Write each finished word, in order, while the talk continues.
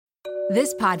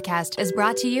This podcast is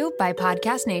brought to you by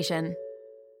Podcast Nation.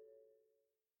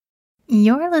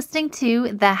 You're listening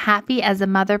to the Happy as a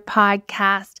Mother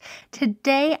podcast.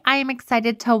 Today, I am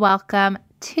excited to welcome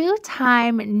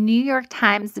two-time New York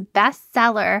Times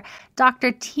bestseller,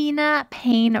 Dr. Tina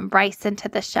Payne Bryson, to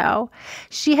the show.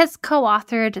 She has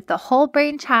co-authored The Whole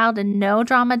Brain Child and No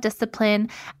Drama Discipline,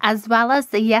 as well as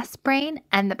The Yes Brain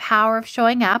and The Power of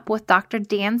Showing Up with Dr.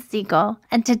 Dan Siegel.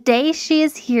 And today she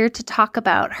is here to talk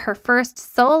about her first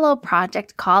solo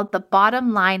project called The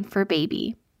Bottom Line for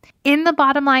Baby. In The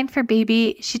Bottom Line for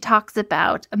Baby, she talks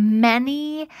about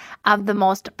many of the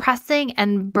most pressing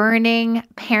and burning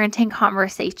parenting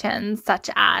conversations, such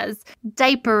as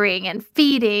diapering and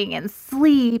feeding and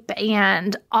sleep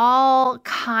and all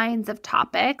kinds of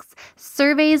topics,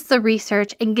 surveys the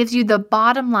research, and gives you the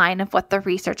bottom line of what the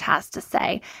research has to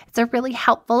say. It's a really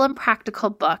helpful and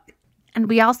practical book. And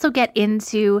we also get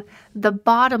into the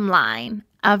bottom line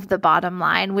of the bottom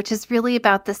line, which is really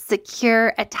about the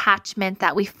secure attachment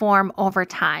that we form over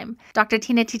time. Dr.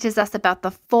 Tina teaches us about the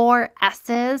 4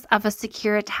 S's of a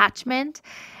secure attachment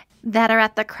that are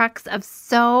at the crux of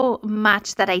so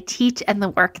much that I teach and the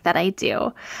work that I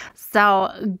do.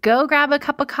 So go grab a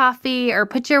cup of coffee or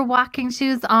put your walking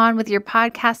shoes on with your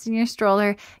podcast in your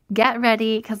stroller. Get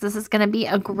ready, because this is going to be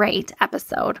a great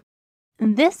episode.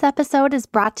 This episode is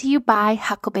brought to you by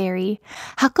Huckleberry.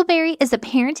 Huckleberry is a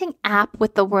parenting app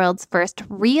with the world's first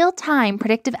real-time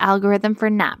predictive algorithm for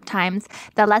nap times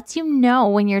that lets you know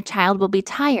when your child will be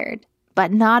tired,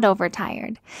 but not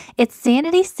overtired. It's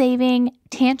sanity-saving,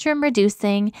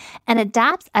 tantrum-reducing, and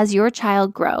adapts as your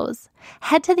child grows.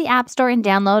 Head to the App Store and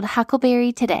download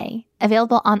Huckleberry today.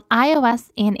 Available on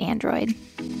iOS and Android.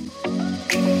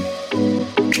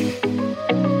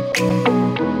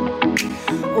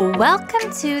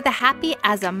 Welcome to the Happy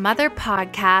as a Mother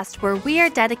podcast, where we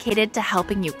are dedicated to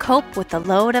helping you cope with the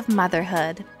load of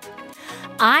motherhood.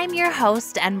 I'm your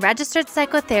host and registered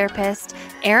psychotherapist,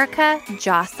 Erica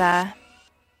Jossa.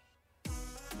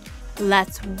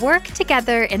 Let's work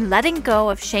together in letting go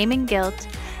of shame and guilt,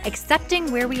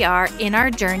 accepting where we are in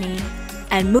our journey,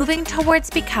 and moving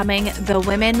towards becoming the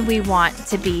women we want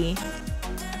to be.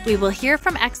 We will hear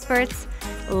from experts,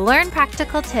 learn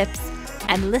practical tips,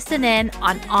 and listen in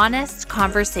on honest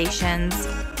conversations.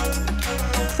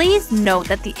 Please note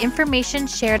that the information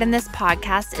shared in this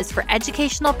podcast is for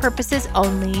educational purposes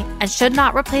only and should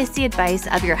not replace the advice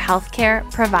of your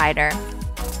healthcare provider.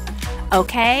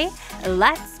 Okay,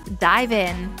 let's dive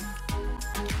in.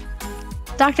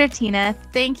 Dr. Tina,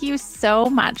 thank you so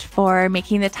much for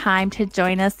making the time to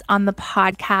join us on the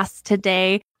podcast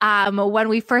today. When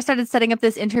we first started setting up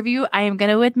this interview, I am going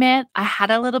to admit I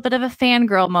had a little bit of a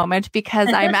fangirl moment because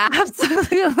I'm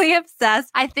absolutely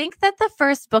obsessed. I think that the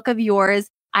first book of yours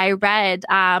I read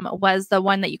was the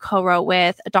one that you co-wrote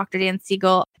with Dr. Dan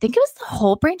Siegel. I think it was The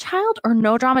Whole Brain Child or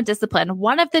No Drama Discipline,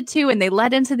 one of the two, and they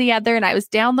led into the other. And I was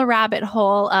down the rabbit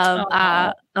hole of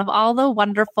all the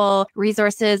wonderful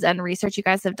resources and research you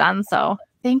guys have done. So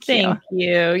Thank you. Thank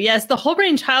you. Yes, The Whole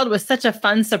Brain Child was such a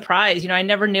fun surprise. I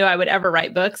never knew I would ever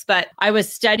write books, but I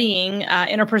was studying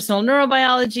interpersonal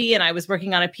neurobiology and I was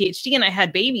working on a PhD and I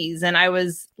had babies and I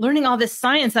was learning all this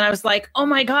science and I was like, oh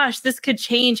my gosh, this could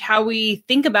change how we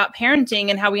think about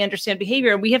parenting and how we understand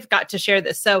behavior. We have got to share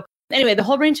this. So anyway, The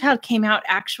Whole Brain Child came out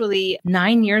actually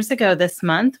 9 years ago this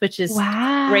month, which is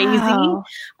crazy.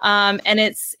 And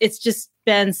it's just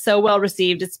been so well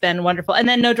received. It's been wonderful. And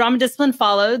then No Drama Discipline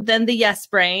followed, then The Yes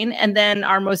Brain. And then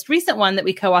our most recent one that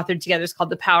we co-authored together is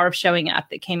called The Power of Showing Up,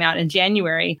 that came out in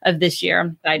January of this year.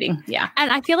 I'm exciting. Yeah.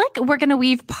 And I feel like we're going to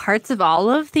weave parts of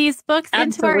all of these books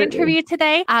into our interview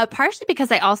today, partially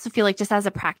because I also feel like just as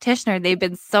a practitioner, they've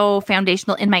been so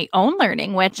foundational in my own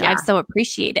learning, which I've so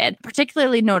appreciated.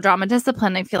 Particularly No Drama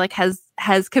Discipline, I feel like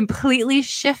has completely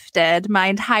shifted my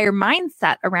entire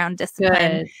mindset around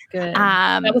discipline. Good.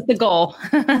 That was the goal.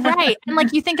 Right. And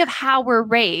like you think of how we're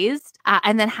raised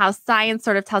and then how science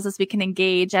sort of tells us we can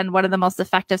engage. And one of the most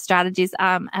effective strategies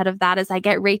out of that is I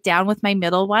get right down with my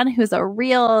middle one, who's a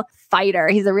real fighter.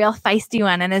 He's a real feisty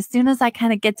one. And as soon as I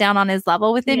kind of get down on his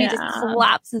level with him, he just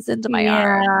collapses into my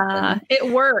arm.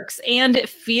 It works and it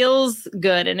feels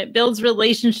good and it builds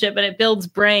relationship and it builds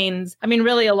brains. I mean,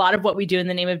 really a lot of what we do in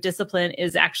the name of discipline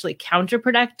is actually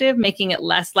counterproductive, making it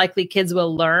less likely kids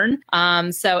will learn.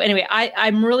 So anyway,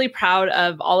 I'm really proud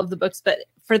of all of the books, but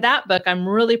for that book, I'm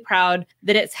really proud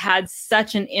that it's had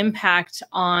such an impact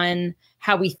on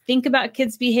how we think about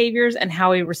kids' behaviors and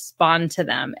how we respond to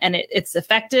them. And it's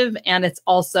effective and it's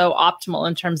also optimal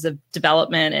in terms of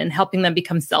development and helping them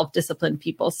become self-disciplined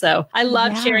people. So I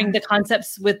love sharing the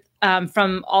concepts with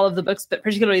from all of the books, but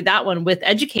particularly that one with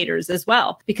educators as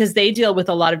well, because they deal with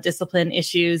a lot of discipline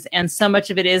issues. And so much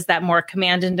of it is that more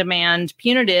command and demand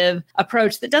punitive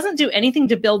approach that doesn't do anything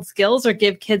to build skills or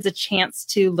give kids a chance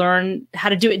to learn how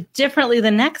to do it differently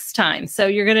the next time. So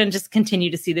you're going to just continue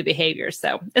to see the behavior.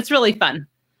 So it's really fun.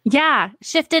 Yeah,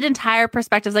 shifted entire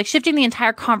perspectives, like shifting the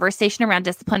entire conversation around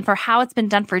discipline for how it's been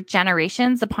done for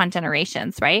generations upon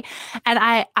generations, right? And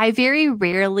I very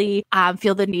rarely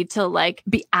feel the need to like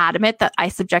be adamant that I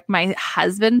subject my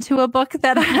husband to a book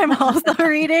that I'm also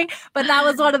reading. But that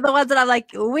was one of the ones that I'm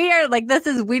like,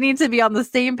 we need to be on the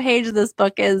same page. This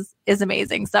book is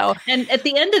amazing. So, and at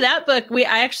the end of that book,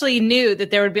 I actually knew that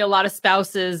there would be a lot of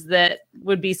spouses that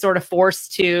would be sort of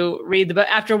forced to read the book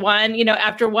after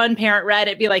one parent read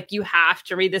it, be like, you have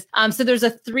to read this. So there's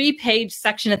a 3-page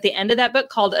section at the end of that book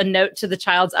called A Note to the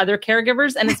Child's Other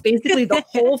Caregivers. And it's basically the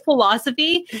whole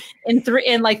philosophy in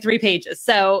 3 pages.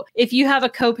 So if you have a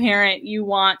co-parent, you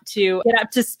want to get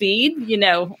up to speed,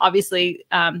 obviously,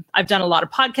 I've done a lot of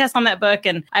podcasts on that book,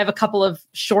 and I have a couple of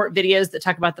short videos that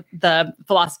talk about the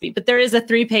philosophy. But there is a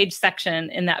 3-page section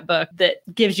in that book that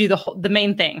gives you the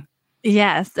main thing.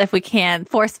 Yes, if we can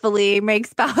forcefully make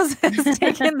spouses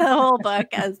take in the whole book,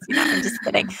 I'm just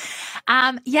kidding.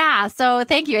 So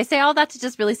thank you. I say all that to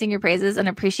just really sing your praises and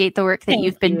appreciate the work that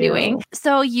you've been doing.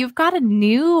 So you've got a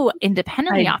new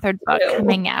independently authored book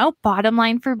coming out, Bottom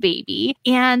Line for Baby.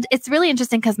 And it's really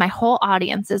interesting because my whole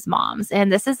audience is moms.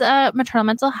 And this is a maternal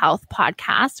mental health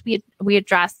podcast. We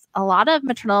address a lot of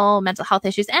maternal mental health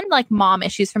issues and like mom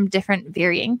issues from different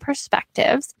varying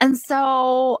perspectives. And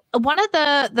so one of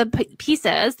the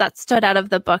pieces that stood out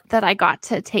of the book that I got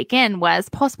to take in was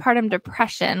postpartum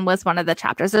depression was one of the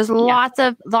chapters. There's lots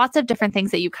of different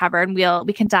things that you cover, and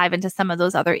we can dive into some of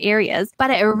those other areas.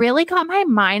 But it really got my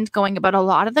mind going about a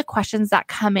lot of the questions that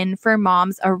come in for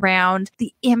moms around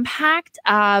the impact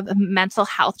of mental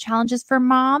health challenges for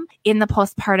mom in the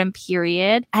postpartum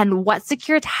period and what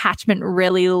secure attachment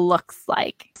really looks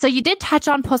like. So you did touch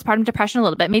on postpartum depression a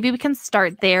little bit. Maybe we can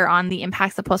start there on the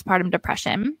impacts of postpartum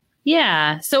depression.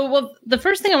 Yeah. So, the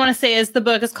first thing I want to say is the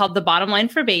book is called The Bottom Line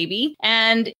for Baby.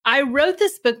 And I wrote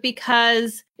this book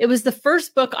because it was the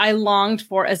first book I longed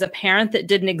for as a parent that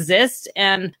didn't exist.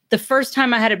 And the first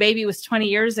time I had a baby was 20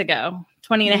 years ago.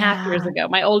 20 and a half years ago.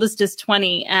 My oldest is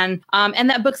 20, and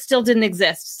that book still didn't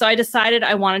exist. So I decided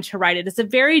I wanted to write it. It's a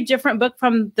very different book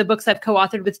from the books I've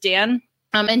co-authored with Dan.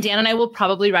 And Dan and I will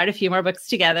probably write a few more books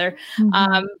together.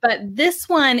 Mm-hmm. But this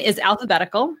one is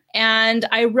alphabetical. And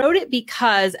I wrote it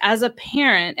because as a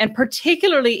parent, and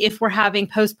particularly if we're having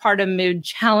postpartum mood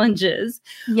challenges,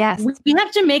 yes, we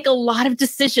have to make a lot of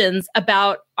decisions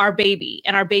about our baby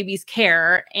and our baby's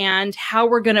care, and how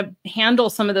we're going to handle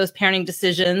some of those parenting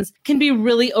decisions can be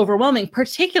really overwhelming,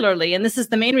 particularly, and this is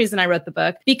the main reason I wrote the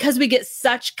book, because we get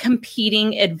such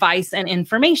competing advice and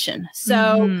information.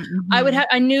 So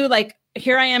I knew like,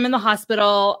 here I am in the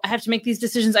hospital. I have to make these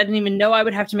decisions I didn't even know I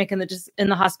would have to make in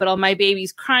the hospital. My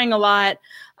baby's crying a lot.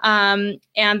 And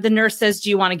the nurse says, do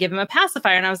you want to give him a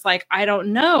pacifier? And I was like, I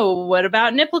don't know. What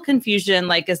about nipple confusion?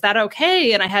 Like, is that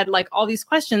okay? And I had like all these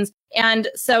questions. And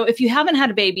so if you haven't had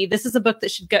a baby, this is a book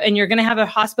that should go, and you're going to have a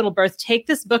hospital birth, take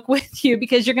this book with you,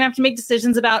 because you're going to have to make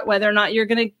decisions about whether or not you're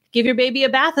going to give your baby a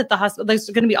bath at the hospital. There's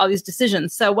going to be all these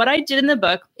decisions. So what I did in the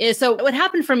book is, so what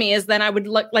happened for me is then I would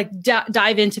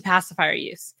dive into pacifier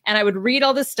use, and I would read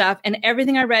all this stuff, and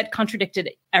everything I read contradicted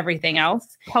everything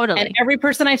else. Totally. And every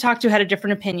person I talked to had a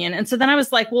different opinion. And so then I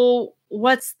was like, well,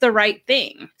 what's the right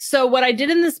thing? So what I did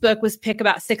in this book was pick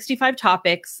about 65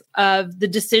 topics of the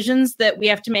decisions that we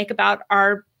have to make about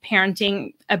our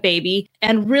parenting a baby,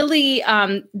 and really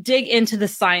dig into the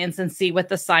science and see what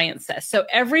the science says. So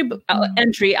every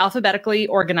entry alphabetically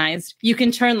organized, you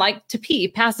can turn like to P,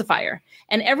 pacifier.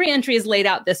 And every entry is laid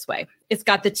out this way. It's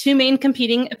got the 2 main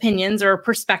competing opinions or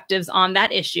perspectives on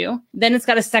that issue. Then it's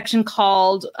got a section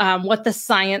called what the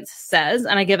science says.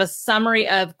 And I give a summary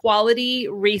of quality,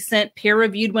 recent,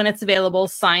 peer-reviewed when it's available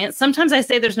science. Sometimes I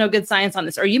say there's no good science on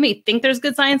this, or you may think there's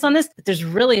good science on this, but there's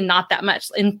really not that much,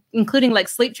 including like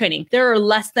sleep training. There are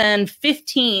less than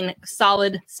 15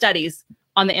 solid studies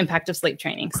on the impact of sleep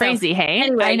training. Crazy, so, hey?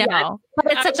 Anyway, I know. Yeah.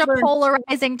 But it's such a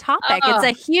polarizing topic. It's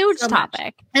a huge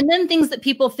topic. And then things that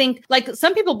people think, like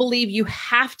some people believe you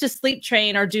have to sleep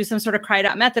train or do some sort of cried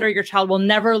out method or your child will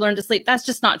never learn to sleep. That's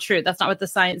just not true. That's not what the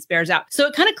science bears out. So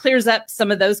it kind of clears up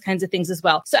some of those kinds of things as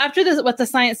well. So after this, what the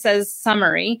science says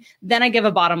summary, then I give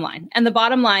a bottom line. And the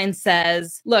bottom line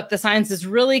says, look, the science is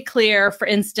really clear, for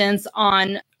instance,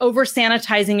 on over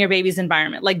sanitizing your baby's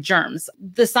environment, like germs.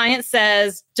 The science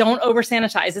says don't over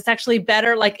sanitize. It's actually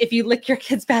better. Like if you lick your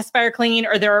kid's pacifier clean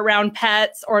or they're around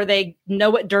pets or they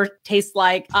know what dirt tastes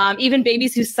like. Even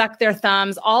babies who suck their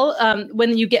thumbs, all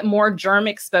when you get more germ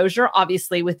exposure,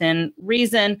 obviously within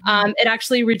reason, it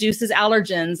actually reduces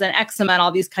allergens and eczema and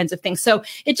all these kinds of things. So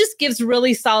it just gives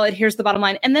really solid, here's the bottom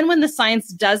line. And then when the science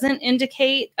doesn't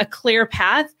indicate a clear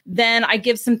path, then I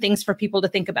give some things for people to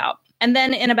think about. And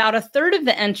then in about a third of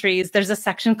the entries, there's a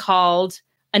section called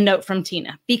A Note from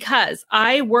Tina, because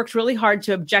I worked really hard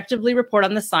to objectively report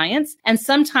on the science. And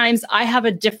sometimes I have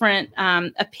a different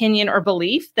opinion or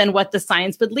belief than what the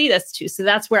science would lead us to. So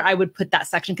that's where I would put that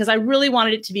section, because I really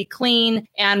wanted it to be clean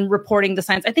and reporting the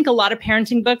science. I think a lot of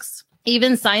parenting books,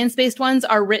 even science-based ones,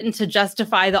 are written to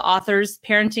justify the author's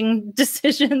parenting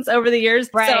decisions over the years.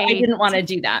 Right. So I didn't want to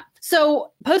do that.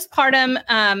 So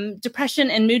postpartum depression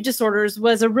and mood disorders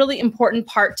was a really important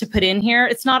part to put in here.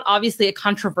 It's not obviously a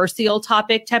controversial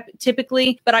topic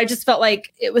typically, but I just felt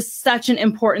like it was such an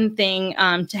important thing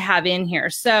to have in here.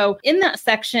 So in that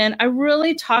section, I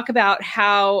really talk about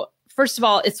how, first of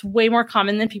all, it's way more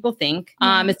common than people think.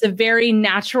 It's a very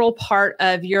natural part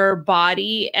of your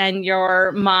body and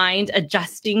your mind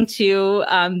adjusting to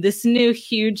this new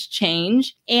huge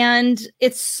change. And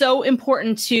it's so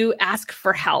important to ask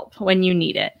for help when you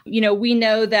need it. You know, we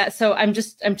know that. So I'm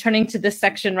turning to this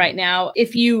section right now.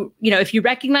 If you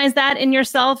recognize that in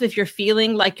yourself, if you're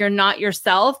feeling like you're not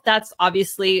yourself, that's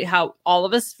obviously how all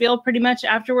of us feel pretty much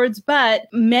afterwards. But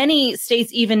many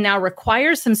states even now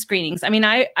require some screenings. I mean,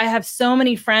 I have so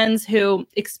many friends who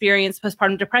experienced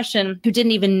postpartum depression who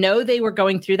didn't even know they were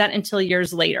going through that until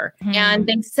years later. And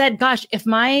they said, gosh, if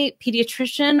my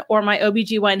pediatrician or my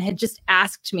OBGYN had just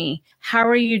asked me, how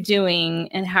are you doing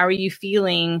and how are you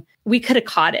feeling, we could have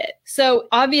caught it. So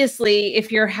obviously,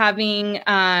 if you're having,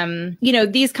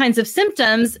 these kinds of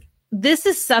symptoms, this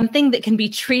is something that can be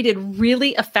treated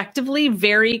really effectively,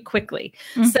 very quickly.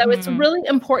 So it's really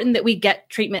important that we get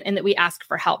treatment and that we ask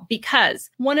for help,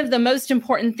 because one of the most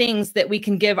important things that we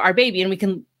can give our baby, and we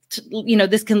can,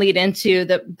 this can lead into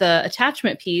the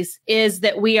attachment piece, is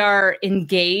that we are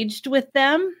engaged with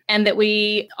them and that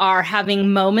we are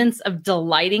having moments of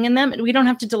delighting in them. And we don't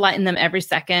have to delight in them every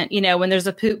second. You know, when there's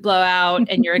a poop blowout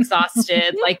and you're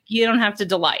exhausted, like, you don't have to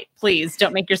delight. Please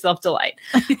don't make yourself delight.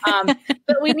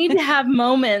 But we need to have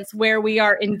moments where we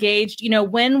are engaged. You know,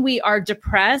 when we are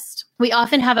depressed, we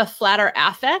often have a flatter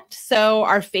affect. So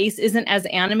our face isn't as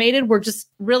animated. We're just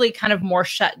really kind of more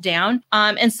shut down.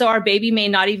 And so our baby may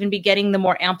not even be getting the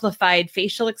more amplified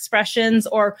facial expressions.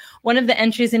 Or one of the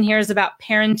entries in here is about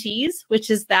parentese, which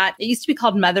is that it used to be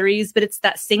called motherese, but it's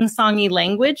that sing-songy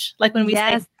language. Like when we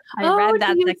say, I read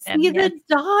that section. See the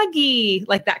doggy,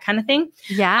 like that kind of thing.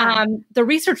 Yeah. The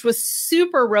research was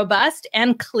super robust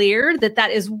and clear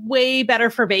that is way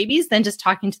better for babies than just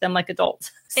talking to them like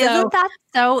adults. So, isn't that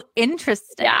so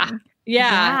interesting?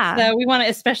 Yeah. So we want to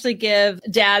especially give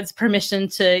dads permission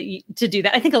to do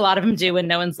that. I think a lot of them do when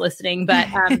no one's listening, but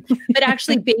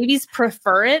actually babies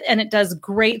prefer it, and it does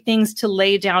great things to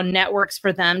lay down networks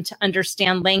for them to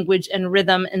understand language and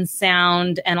rhythm and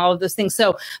sound and all of those things.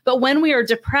 So, but when we are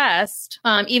depressed,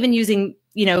 even using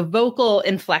vocal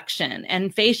inflection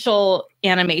and facial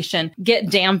animation get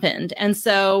dampened. And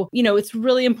so, it's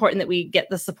really important that we get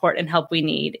the support and help we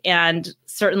need. And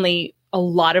certainly a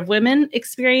lot of women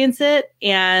experience it.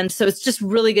 And so it's just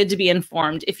really good to be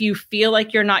informed. If you feel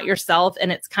like you're not yourself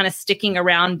and it's kind of sticking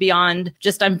around beyond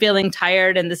just, I'm feeling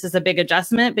tired and this is a big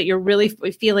adjustment, but you're really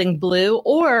feeling blue,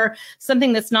 or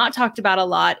something that's not talked about a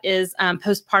lot is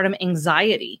postpartum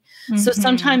anxiety. So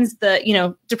sometimes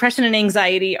depression and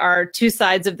anxiety are two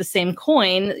sides of the same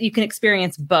coin. You can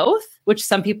experience both, which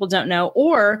some people don't know.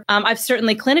 Or I've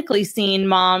certainly clinically seen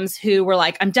moms who were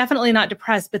like, I'm definitely not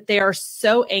depressed, but they are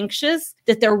so anxious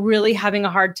that they're really having a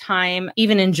hard time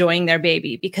even enjoying their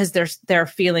baby because they're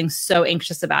feeling so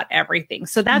anxious about everything.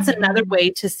 So that's another way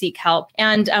to seek help.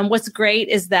 And what's great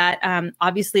is that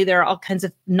obviously there are all kinds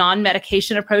of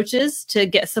non-medication approaches to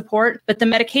get support, but the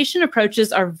medication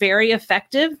approaches are very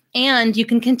effective. And you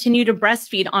can continue to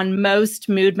breastfeed on most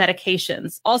mood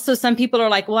medications. Also, some people are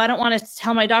like, well, I don't want to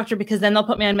tell my doctor because then they'll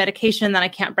put me on medication and then I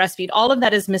can't breastfeed. All of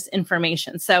that is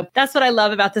misinformation. So that's what I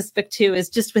love about this book too, is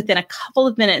just within a couple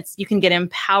of minutes, you can get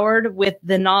empowered with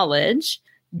the knowledge,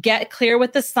 get clear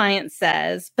what the science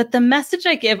says. But the message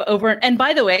I give over, and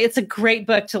by the way, it's a great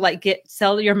book to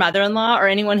sell your mother-in-law or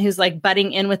anyone who's like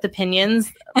butting in with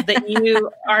opinions that you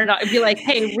are not, be like,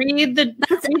 hey, read the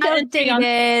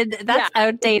outdated. That's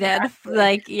outdated.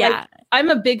 I'm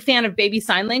a big fan of baby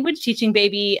sign language, teaching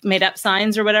baby made up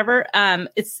signs or whatever.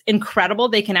 It's incredible.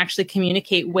 They can actually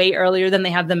communicate way earlier than they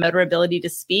have the motor ability to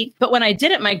speak. But when I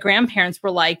did it, my grandparents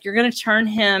were like, you're going to turn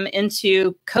him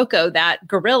into Coco, that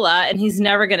gorilla, and he's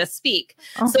never going to speak.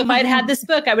 So if I'd had this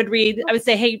book, I would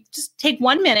say, hey, just take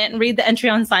 1 minute and read the entry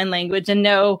on sign language and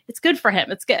know it's good for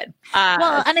him. It's good.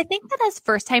 Well, and I think that as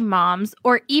first-time moms,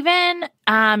 or even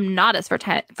not as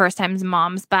first-time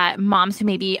moms, but moms who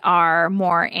maybe are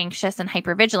more anxious and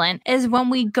hypervigilant, is when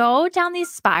we go down these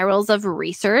spirals of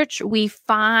research, we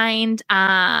find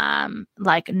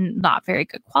like not very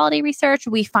good quality research.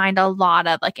 We find a lot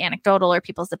of like anecdotal or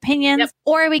people's opinions,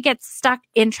 or we get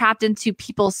entrapped into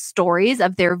people's stories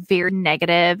of their very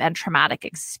negative and traumatic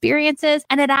experiences.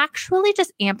 And it actually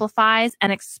just amplifies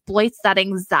and exploits that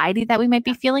anxiety that we might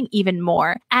be feeling even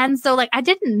more. And so like, I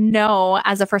didn't know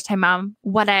as a first-time mom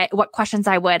what questions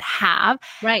I would have.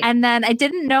 Right. And then I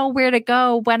didn't know where to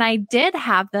go when I did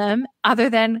have them other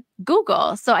than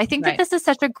Google. So I think that this is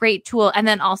such a great tool. And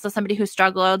then also somebody who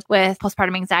struggled with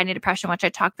postpartum anxiety, depression, which I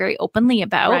talk very openly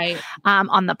about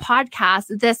on the podcast,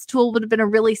 this tool would have been a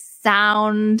really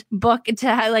sound book to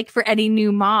like for any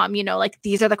new mom, you know, like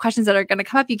these are the questions that are going to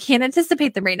come up. You can't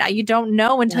anticipate them right now. You don't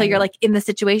know until you're like in the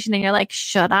situation and you're like,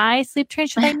 should I sleep train?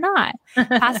 Should I not?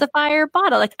 Pacifier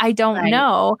bottle? Like, I don't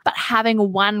know. But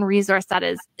having one resource that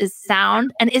is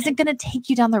sound and isn't going to take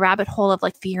you down the rabbit hole of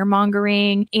like fear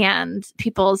mongering and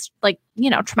people's like, you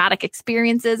know, traumatic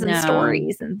experiences and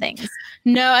stories and things.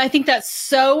 No, I think that's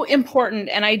so important.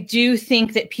 And I do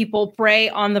think that people prey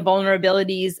on the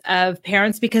vulnerabilities of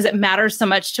parents because it matters so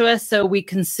much to us. So we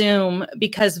consume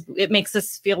because it makes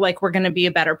us feel like we're going to be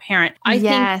a better parent. I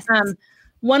think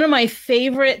one of my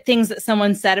favorite things that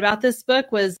someone said about this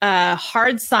book was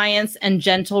hard science and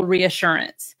gentle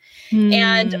reassurance.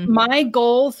 And my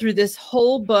goal through this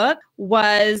whole book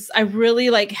was I really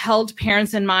like held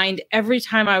parents in mind every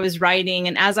time I was writing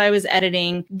and as I was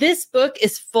editing. This book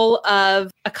is full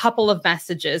of a couple of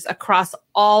messages across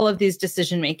all of these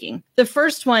decision making. The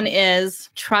first one is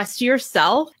trust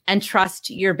yourself and trust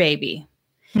your baby.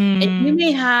 And you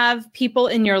may have people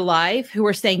in your life who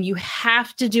are saying, you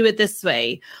have to do it this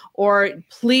way, or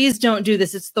please don't do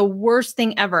this. It's the worst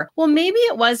thing ever. Well, maybe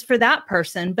it was for that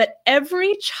person, but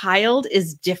every child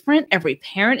is different. Every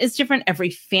parent is different. Every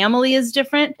family is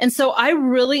different. And so I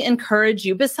really encourage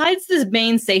you, besides the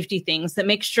main safety things that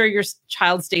make sure your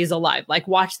child stays alive, like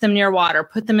watch them near water,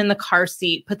 put them in the car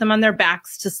seat, put them on their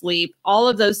backs to sleep, all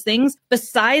of those things.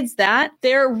 Besides that,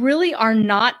 there really are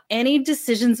not any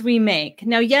decisions we make.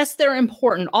 Now, yes, they're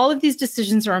important. All of these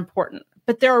decisions are important.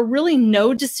 But there are really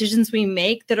no decisions we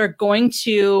make that are going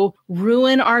to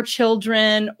ruin our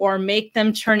children or make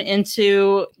them turn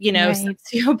into, you know,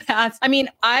 sociopaths. I mean,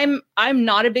 I'm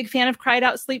not a big fan of cried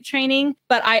out sleep training,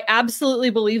 but I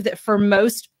absolutely believe that for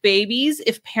most babies,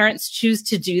 if parents choose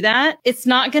to do that, it's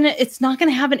not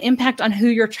gonna have an impact on who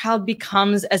your child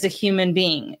becomes as a human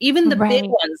being. Even the big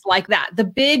ones like that, the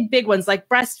big ones like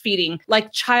breastfeeding,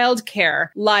 like childcare,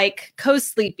 like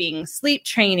co-sleeping, sleep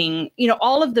training, you know,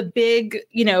 all of the big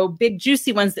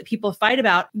juicy ones that people fight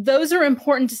about. Those are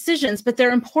important decisions, but they're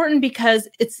important because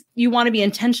you want to be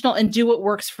intentional and do what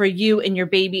works for you and your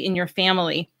baby and your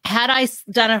family. Had I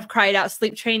done a cried out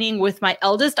sleep training with my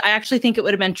eldest, I actually think it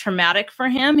would have been traumatic for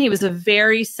him. He was a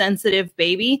very sensitive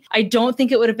baby. I don't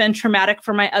think it would have been traumatic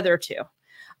for my other two.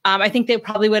 I think they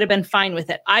probably would have been fine with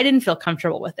it. I didn't feel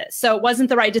comfortable with it. So it wasn't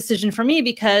the right decision for me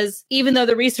because even though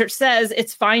the research says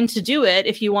it's fine to do it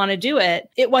if you want to do it,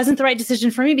 it wasn't the right decision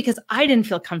for me because I didn't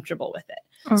feel comfortable with it.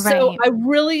 So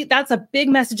that's a big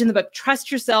message in the book.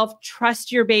 Trust yourself,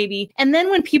 trust your baby. And then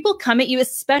when people come at you,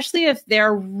 especially if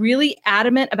they're really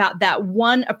adamant about that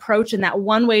one approach and that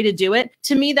one way to do it,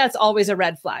 to me, that's always a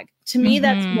red flag. To me,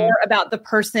 that's more about the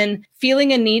person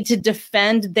feeling a need to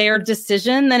defend their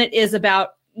decision than it is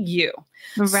about you.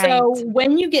 So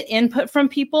when you get input from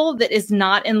people that is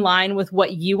not in line with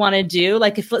what you want to do,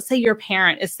 like if let's say your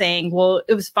parent is saying, well,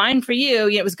 it was fine for you,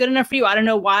 it was good enough for you. I don't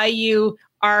know why you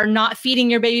are not feeding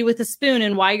your baby with a spoon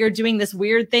and why you're doing this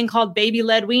weird thing called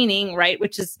baby-led weaning, right?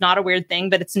 Which is not a weird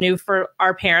thing, but it's new for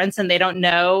our parents and they don't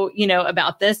know,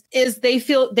 about this, is they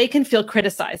can feel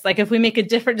criticized. Like if we make a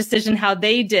different decision how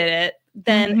they did it,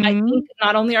 then I think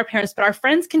not only our parents, but our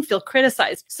friends can feel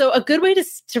criticized. So a good way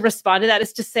to respond to that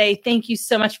is to say, thank you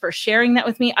so much for sharing that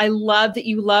with me. I love that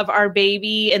you love our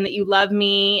baby and that you love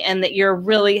me and that you're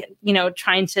really,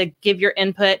 trying to give your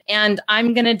input. And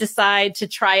I'm going to decide to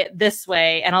try it this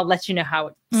way. And I'll let you know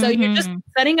how So you're just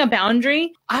setting a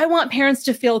boundary. I want parents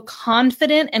to feel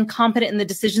confident and competent in the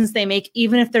decisions they make,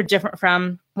 even if they're different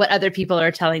from what other people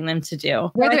are telling them to do.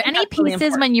 Were there any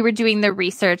pieces when you were doing the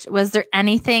research? Was there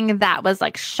anything that was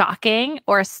like shocking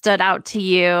or stood out to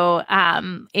you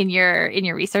in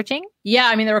your researching? Yeah,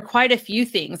 I mean, there were quite a few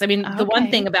things. I mean, the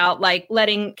one thing about like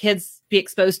letting kids be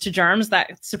exposed to germs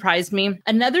that surprised me.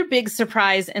 Another big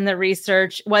surprise in the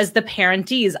research was the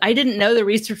parentese. I didn't know the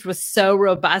research was so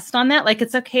robust on that. Like,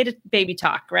 it's okay to baby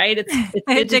talk, right? It's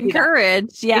good to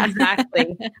encourage. Yeah,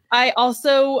 exactly. I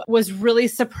also was really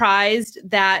surprised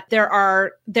that there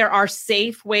are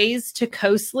safe ways to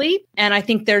co-sleep. And I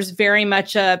think there's very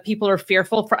much people are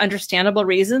fearful for understandable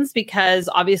reasons because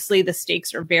obviously the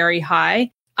stakes are very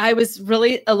high. I was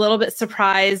really a little bit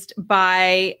surprised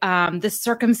by the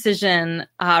circumcision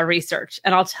research,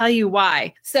 and I'll tell you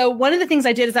why. So one of the things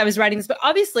I did as I was writing this, but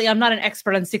obviously I'm not an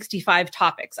expert on 65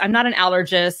 topics. I'm not an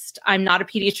allergist. I'm not a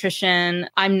pediatrician.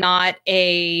 I'm not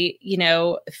a,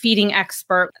 feeding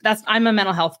expert. I'm a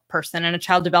mental health person and a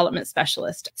child development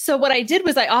specialist. So what I did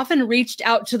was I often reached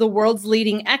out to the world's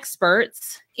leading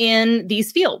experts in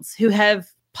these fields who have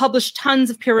published tons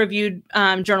of peer-reviewed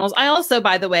journals. I also,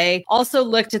 by the way,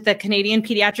 looked at the Canadian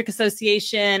Pediatric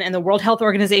Association and the World Health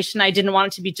Organization. I didn't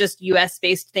want it to be just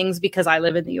US-based things because I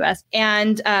live in the US.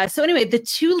 And so anyway, the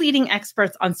two leading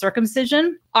experts on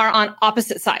circumcision are on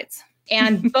opposite sides.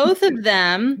 And both of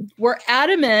them were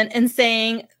adamant in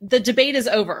saying the debate is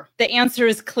over. The answer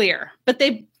is clear. But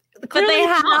they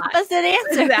have opposite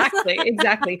answers.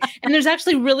 Exactly. And there's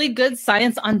actually really good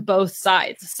science on both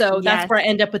sides. So that's where I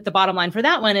end up with the bottom line for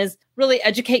that one is really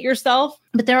educate yourself.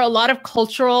 But there are a lot of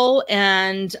cultural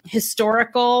and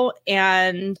historical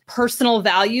and personal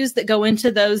values that go into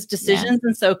those decisions.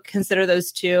 And so consider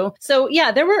those too. So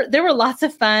yeah, there were lots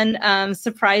of fun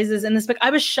surprises in this book. I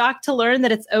was shocked to learn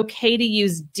that it's okay to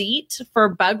use DEET for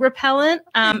bug repellent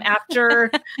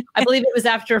after, I believe it was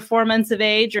after 4 months of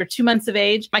age or 2 months of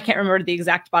age. I can't remember the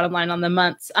exact bottom line on the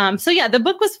months. So yeah, the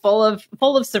book was full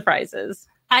of surprises.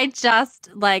 I just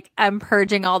I'm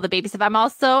purging all the baby stuff. I'm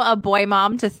also a boy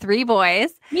mom to 3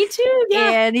 boys. Me too.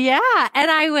 Yeah.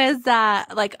 And I was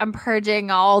I'm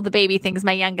purging all the baby things.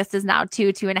 My youngest is now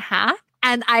 2.5.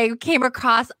 And I came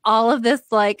across all of this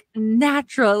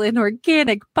natural and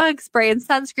organic bug spray and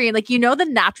sunscreen. The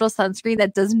natural sunscreen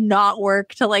that does not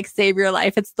work to save your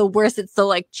life. It's the worst. It's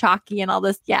so chalky and all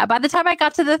this. Yeah. By the time I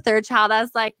got to the 3rd child, I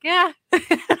was like, yeah.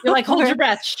 You're like, hold your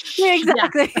breath. Yeah,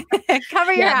 exactly. Yeah.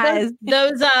 Cover your eyes.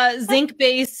 Those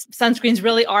zinc-based sunscreens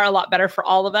really are a lot better for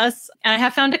all of us. And I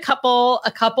have found a couple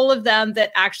of them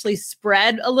that actually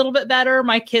spread a little bit better.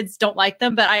 My kids don't like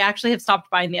them, but I actually have stopped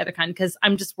buying the other kind because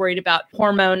I'm just worried about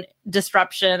hormone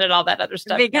disruption and all that other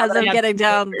stuff. Because of getting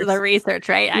down the research,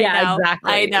 right?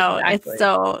 Exactly. I know.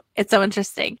 Exactly. It's so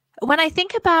interesting. When I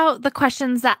think about the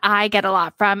questions that I get a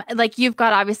lot from, you've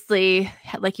got obviously,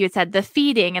 like you had said, the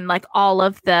feeding and all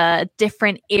of the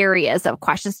different areas of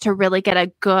questions to really get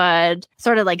a good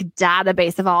sort of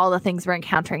database of all the things we're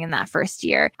encountering in that first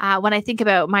year. When I think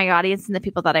about my audience and the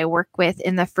people that I work with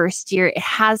in the first year, it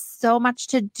has so much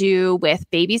to do with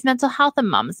baby's mental health and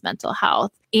mom's mental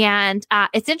health. And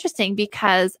it's interesting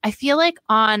because I feel like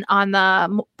on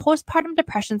the postpartum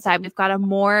depression side, we've got a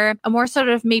more sort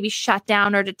of maybe shut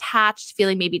down or detached,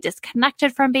 feeling maybe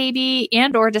disconnected from baby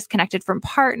and or disconnected from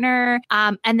partner.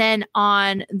 And then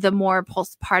on the more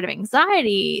postpartum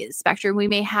anxiety spectrum, we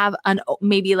may have an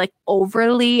maybe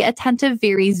overly attentive,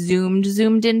 very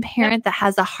zoomed in parent that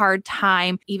has a hard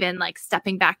time even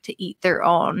stepping back to eat their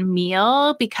own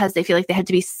meal because they feel like they have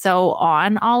to be so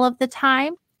on all of the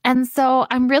time. And so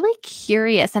I'm really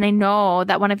curious, and I know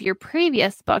that one of your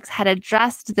previous books had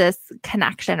addressed this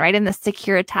connection, right, in the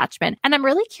secure attachment. And I'm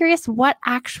really curious what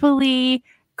actually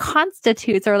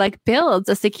constitutes or builds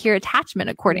a secure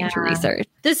attachment according to research.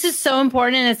 This is so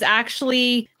important. And it's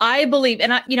actually, I believe,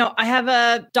 and I have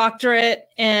a doctorate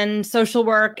in social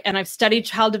work and I've studied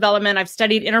child development. I've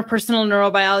studied interpersonal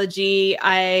neurobiology.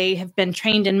 I have been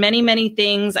trained in many, many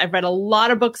things. I've read a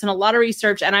lot of books and a lot of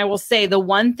research. And I will say the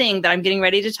one thing that I'm getting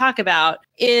ready to talk about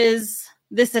is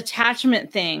this attachment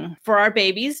thing for our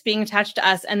babies being attached to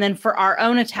us, and then for our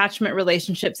own attachment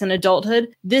relationships in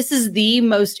adulthood. This is the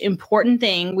most important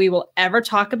thing we will ever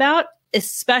talk about,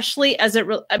 especially as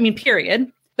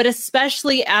period, but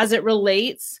especially as it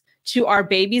relates to our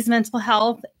baby's mental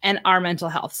health and our mental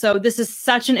health. So this is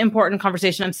such an important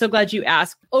conversation. I'm so glad you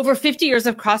asked. Over 50 years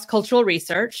of cross-cultural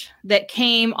research that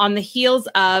came on the heels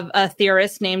of a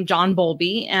theorist named John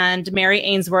Bowlby and Mary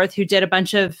Ainsworth, who did a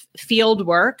bunch of field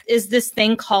work, is this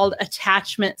thing called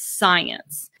attachment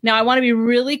science. Now, I want to be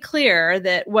really clear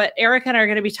that what Erica and I are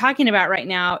going to be talking about right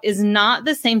now is not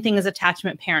the same thing as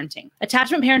attachment parenting.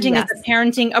 Attachment parenting is a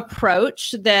parenting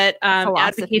approach that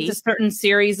advocates a certain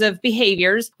series of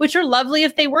behaviors, which are lovely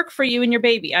if they work for you and your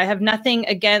baby. I have nothing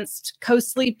against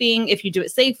co-sleeping if you do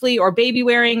it safely, or baby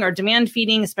wearing, or demand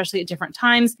feeding, especially at different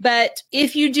times. But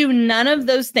if you do none of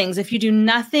those things, if you do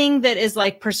nothing that is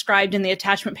like prescribed in the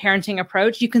attachment parenting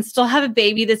approach, you can still have a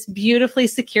baby that's beautifully,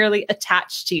 securely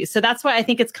attached to you. So that's why I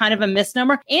think it's kind of a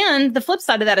misnomer. And the flip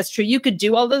side of that is true. You could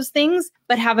do all those things,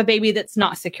 but have a baby that's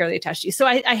not securely attached to you. So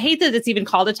I hate that it's even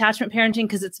called attachment parenting,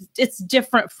 because it's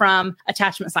different from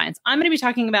attachment science. I'm going to be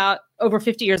talking about over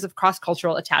 50 years of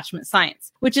cross-cultural attachment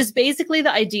science, which is basically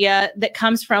the idea that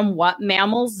comes from what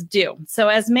mammals do. So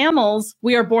as mammals,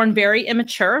 we are born very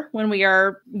immature when we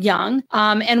are young,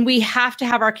 and we have to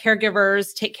have our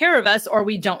caregivers take care of us or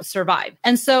we don't survive.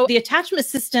 And so the attachment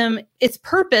system, its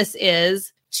purpose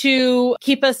is to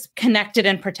keep us connected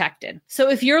and protected. So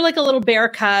if you're like a little bear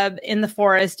cub in the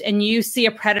forest and you see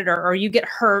a predator, or you get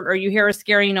hurt, or you hear a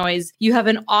scary noise, you have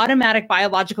an automatic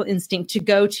biological instinct to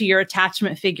go to your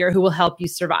attachment figure who will help you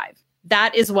survive.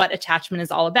 That is what attachment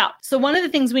is all about. So one of the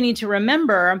things we need to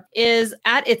remember is,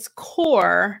 at its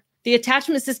core, the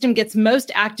attachment system gets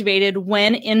most activated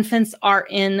when infants are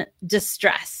in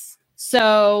distress.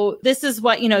 So this is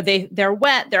what, they're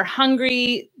wet, they're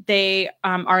hungry, they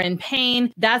are in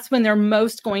pain. That's when they're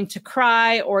most going to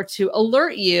cry or to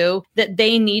alert you that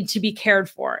they need to be cared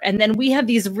for. And then we have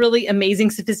these really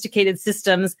amazing, sophisticated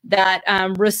systems that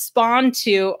respond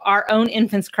to our own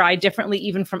infant's cry differently,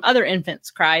 even from other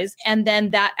infants' cries. And then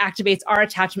that activates our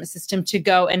attachment system to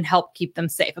go and help keep them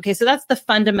safe. Okay, so that's the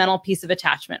fundamental piece of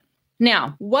attachment.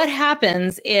 Now, what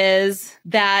happens is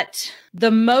that the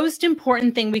most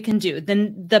important thing we can do,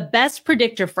 the best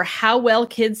predictor for how well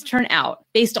kids turn out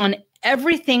based on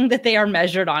everything that they are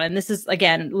measured on, and this is,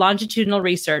 again, longitudinal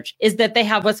research, is that they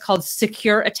have what's called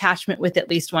secure attachment with at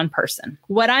least one person.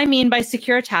 What I mean by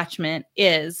secure attachment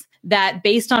is that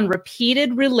based on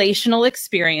repeated relational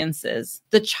experiences,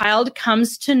 the child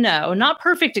comes to know, not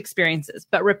perfect experiences,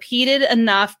 but repeated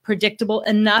enough, predictable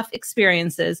enough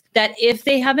experiences that if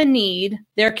they have a need,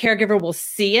 their caregiver will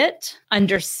see it,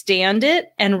 understand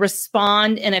it, and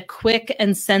respond in a quick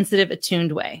and sensitive,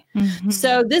 attuned way. Mm-hmm.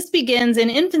 So this begins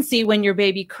in infancy when your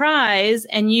baby cries,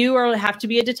 and you have to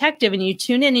be a detective, and you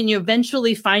tune in and you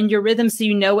eventually find your rhythm, so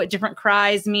you know what different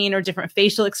cries mean or different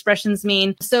facial expressions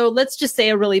mean. So let's just say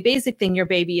a really basic thing. Your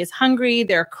baby is hungry,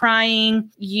 they're crying.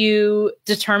 You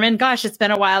determine, gosh, it's been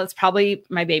a while.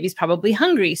 My baby's probably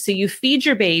hungry. So you feed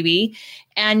your baby,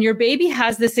 and your baby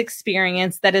has this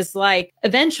experience that is like,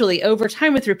 eventually over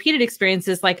time with repeated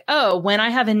experiences, like, oh, when I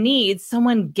have a need,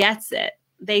 someone gets it.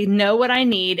 They know what I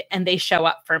need and they show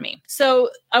up for me. So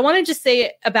I want to just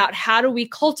say about how do we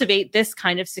cultivate this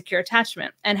kind of secure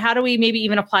attachment, and how do we maybe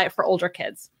even apply it for older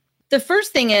kids? The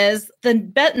first thing is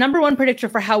the number one predictor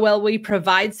for how well we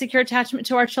provide secure attachment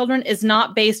to our children is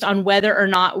not based on whether or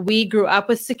not we grew up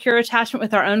with secure attachment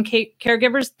with our own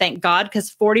caregivers. Thank God,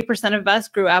 because 40% of us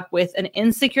grew up with an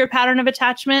insecure pattern of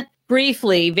attachment.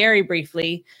 Briefly, very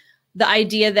briefly, the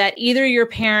idea that either your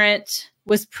parent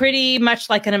was pretty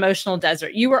much like an emotional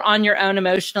desert. You were on your own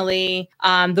emotionally.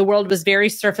 The world was very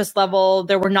surface level.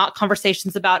 There were not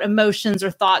conversations about emotions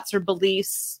or thoughts or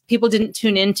beliefs. People didn't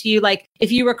tune into you. Like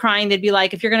if you were crying, they'd be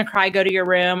like, if you're going to cry, go to your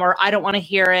room, or I don't want to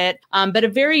hear it. But a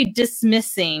very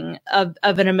dismissing of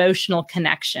an emotional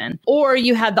connection. Or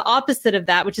you had the opposite of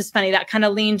that, which is funny. That kind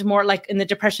of leaned more like in the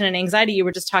depression and anxiety you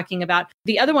were just talking about.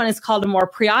 The other one is called a more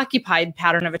preoccupied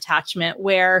pattern of attachment,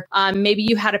 where maybe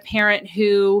you had a parent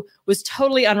who was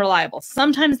totally unreliable.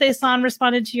 Sometimes they saw and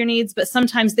responded to your needs, but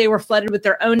sometimes they were flooded with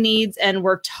their own needs and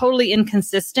were totally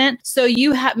inconsistent. So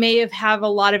you may have a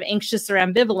lot of anxious or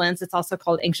ambivalence. It's also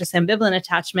called anxious ambivalent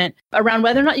attachment around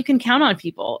whether or not you can count on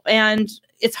people. And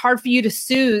it's hard for you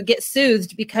to get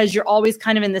soothed because you're always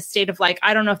kind of in this state of like,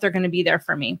 I don't know if they're going to be there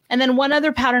for me. And then one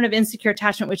other pattern of insecure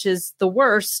attachment, which is the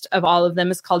worst of all of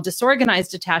them, is called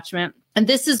disorganized attachment. And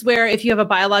this is where if you have a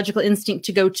biological instinct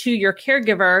to go to your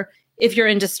caregiver, if you're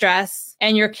in distress,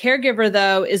 and your caregiver,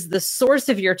 though, is the source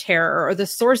of your terror or the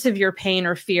source of your pain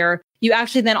or fear, you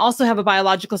actually then also have a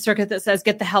biological circuit that says,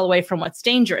 get the hell away from what's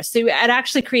dangerous. So it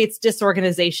actually creates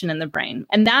disorganization in the brain.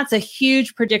 And that's a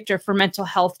huge predictor for mental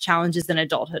health challenges in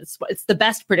adulthood. It's the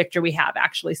best predictor we have,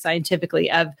 actually,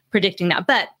 scientifically, of predicting that.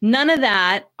 But none of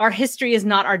that, our history is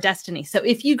not our destiny. So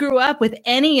if you grew up with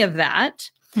any of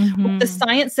that, Mm-hmm. The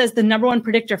science says the number one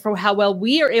predictor for how well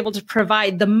we are able to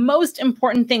provide the most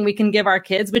important thing we can give our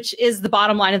kids, which is the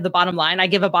bottom line of the bottom line. I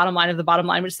give a bottom line of the bottom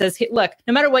line, which says, hey, look,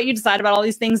 no matter what you decide about all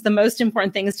these things, the most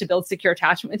important thing is to build secure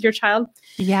attachment with your child.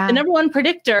 Yeah. The number one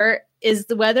predictor is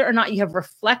whether or not you have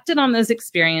reflected on those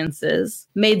experiences,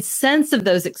 made sense of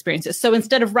those experiences. So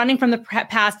instead of running from the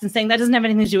past and saying that doesn't have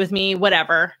anything to do with me,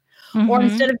 whatever, or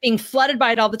instead of being flooded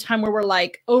by it all the time where we're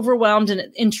like overwhelmed and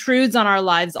it intrudes on our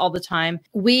lives all the time,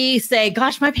 we say,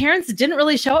 gosh, my parents didn't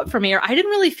really show up for me, or I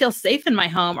didn't really feel safe in my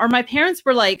home, or my parents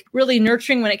were like really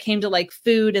nurturing when it came to like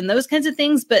food and those kinds of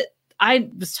things, but I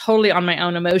was totally on my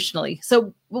own emotionally.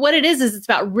 So what it is it's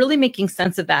about really making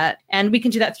sense of that. And we can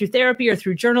do that through therapy or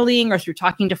through journaling or through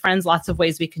talking to friends, lots of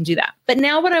ways we can do that. But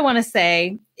now what I want to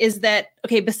say is that,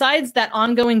 okay, besides that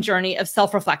ongoing journey of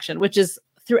self-reflection, which is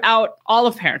throughout all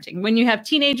of parenting, when you have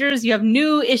teenagers, you have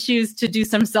new issues to do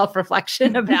some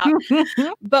self-reflection about.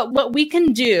 But what we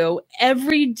can do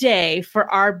every day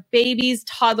for our babies,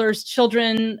 toddlers,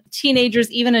 children, teenagers,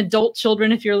 even adult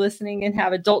children, if you're listening and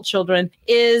have adult children,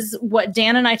 is what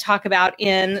Dan and I talk about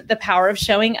in The Power of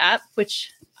Showing Up,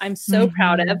 which I'm so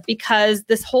proud of, because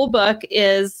this whole book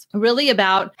is really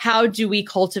about how do we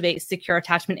cultivate secure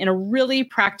attachment in a really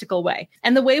practical way.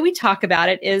 And the way we talk about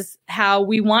it is how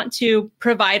we want to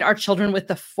provide our children with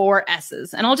the 4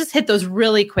 S's. And I'll just hit those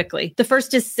really quickly. The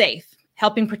first is safe,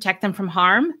 helping protect them from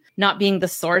harm, not being the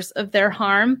source of their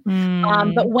harm.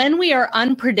 But when we are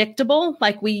unpredictable,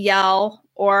 like we yell,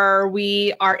 or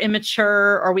we are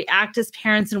immature, or we act as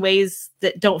parents in ways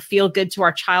that don't feel good to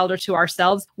our child or to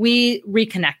ourselves, we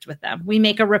reconnect with them. We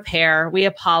make a repair, we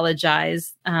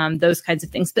apologize, those kinds of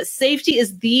things. But safety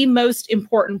is the most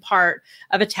important part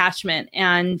of attachment.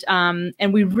 And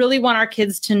we really want our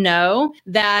kids to know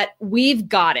that we've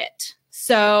got it.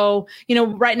 So,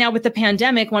 right now with the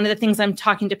pandemic, one of the things I'm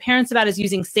talking to parents about is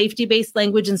using safety-based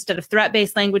language instead of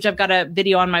threat-based language. I've got a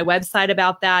video on my website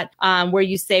about that, where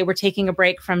you say we're taking a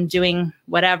break from doing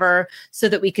whatever so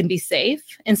that we can be safe,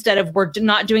 instead of we're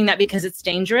not doing that because it's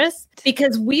dangerous.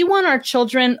 Because we want our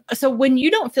children. So when you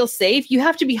don't feel safe, you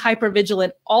have to be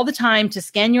hypervigilant all the time to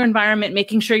scan your environment,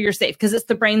 making sure you're safe, because it's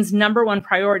the brain's number one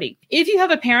priority. If you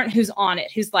have a parent who's on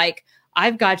it, who's like,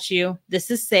 I've got you.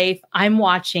 This is safe. I'm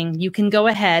watching. You can go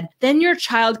ahead. Then your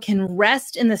child can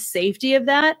rest in the safety of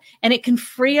that, and it can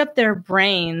free up their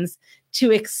brains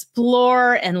to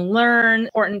explore and learn.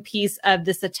 Important piece of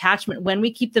this attachment. When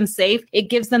we keep them safe, it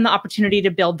gives them the opportunity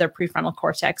to build their prefrontal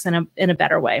cortex in a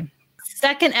better way.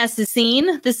 Second S is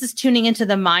seen. This is tuning into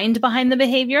the mind behind the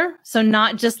behavior. So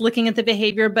not just looking at the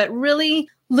behavior, but really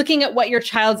looking at what your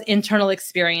child's internal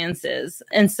experience is.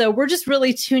 And so we're just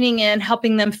really tuning in,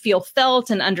 helping them feel felt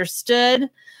and understood.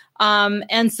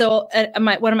 And so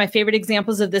one of my favorite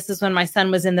examples of this is when my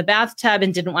son was in the bathtub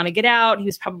and didn't want to get out. He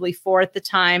was probably 4 at the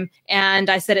time.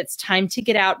 And I said, it's time to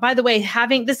get out. By the way,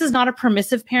 this is not a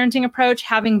permissive parenting approach.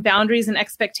 Having boundaries and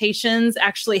expectations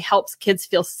actually helps kids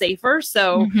feel safer.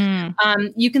 So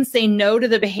you can say no to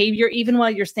the behavior, even while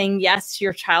you're saying yes to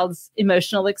your child's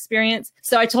emotional experience.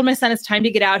 So I told my son it's time to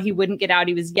get out. He wouldn't get out.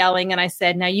 He was yelling. And I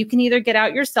said, now you can either get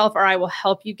out yourself or I will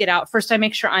help you get out. First, I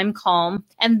make sure I'm calm.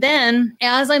 And then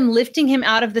as I'm lifting him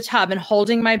out of the tub and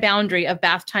holding my boundary of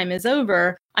bath time is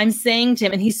over, I'm saying to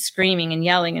him, and he's screaming and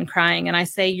yelling and crying. And I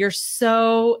say, you're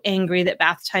so angry that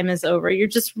bath time is over. You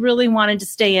just really wanted to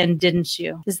stay in, didn't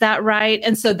you? Is that right?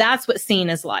 And so that's what seen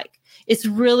is like. It's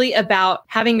really about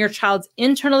having your child's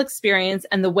internal experience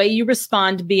and the way you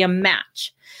respond be a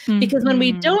match. Because when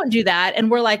we don't do that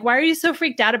and we're like, why are you so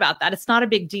freaked out about that? It's not a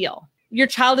big deal. Your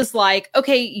child is like,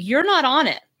 okay, you're not on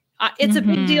it. It's a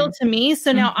big deal to me.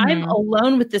 So now I'm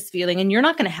alone with this feeling and you're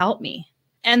not going to help me.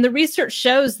 And the research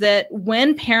shows that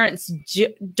when parents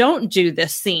don't do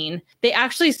this scene, they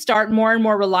actually start more and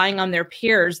more relying on their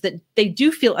peers that they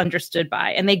do feel understood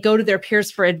by, and they go to their peers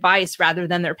for advice rather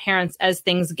than their parents as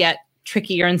things get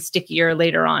trickier and stickier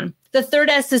later on. The third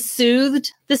S is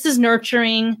soothed. This is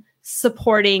nurturing,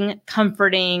 supporting,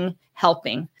 comforting,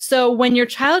 helping. So when your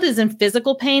child is in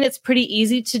physical pain, it's pretty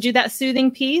easy to do that soothing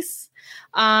piece.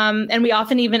 And we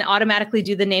often even automatically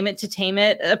do the name it to tame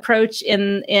it approach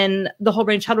in the whole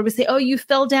brain child, where we say, oh, you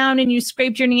fell down and you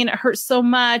scraped your knee and it hurts so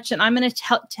much. And I'm going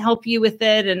to help you with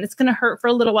it. And it's going to hurt for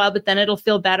a little while, but then it'll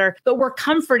feel better. But we're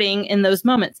comforting in those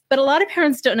moments. But a lot of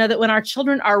parents don't know that when our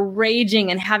children are raging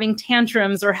and having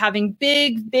tantrums or having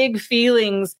big, big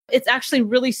feelings, it's actually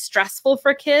really stressful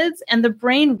for kids. And the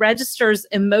brain registers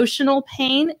emotional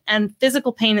pain and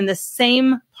physical pain in the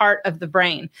same part of the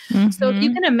brain. So if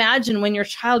you can imagine when your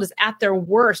child is at their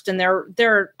worst and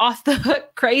they're off the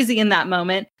hook crazy in that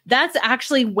moment, that's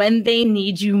actually when they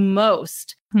need you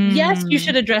most. Yes, you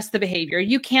should address the behavior.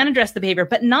 You can address the behavior,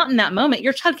 but not in that moment.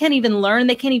 Your child can't even learn.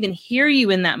 They can't even hear you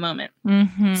in that moment.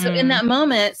 So in that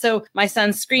moment, so my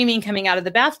son's screaming coming out of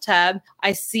the bathtub.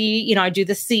 I see, I do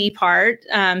the C part,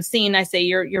 scene. I say,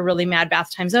 you're really mad.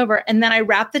 Bath time's over. And then I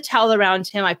wrap the towel around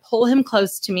him. I pull him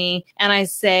close to me and I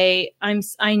say,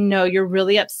 I know you're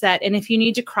really upset. And if you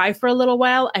need to cry for a little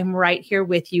while, I'm right here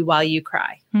with you while you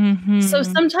cry. So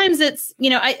sometimes it's,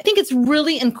 I think it's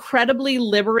really incredibly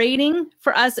liberating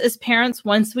for us as parents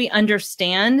once we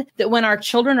understand that when our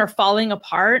children are falling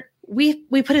apart, we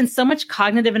put in so much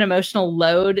cognitive and emotional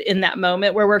load in that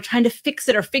moment where we're trying to fix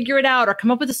it or figure it out or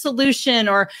come up with a solution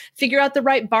or figure out the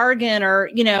right bargain or,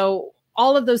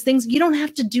 all of those things. You don't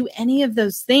have to do any of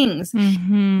those things.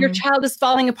 Your child is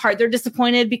falling apart. They're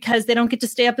disappointed because they don't get to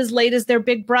stay up as late as their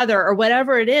big brother or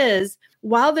whatever it is.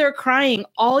 While they're crying,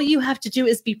 all you have to do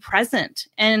is be present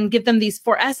and give them these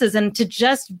 4 S's and to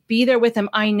just be there with them.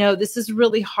 I know this is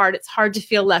really hard. It's hard to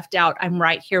feel left out. I'm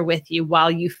right here with you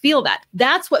while you feel that.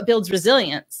 That's what builds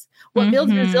resilience. What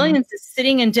builds resilience is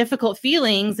sitting in difficult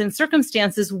feelings and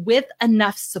circumstances with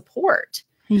enough support.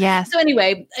 Yes. So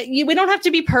anyway, we don't have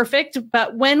to be perfect,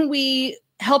 but when we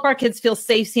help our kids feel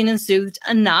safe, seen, and soothed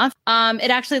enough,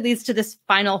 it actually leads to this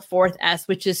final 4th S,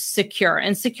 which is secure.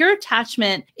 And secure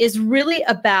attachment is really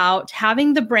about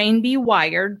having the brain be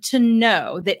wired to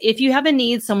know that if you have a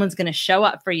need, someone's going to show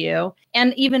up for you.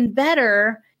 And even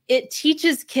better, it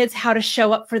teaches kids how to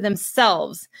show up for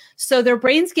themselves. So their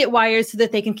brains get wired so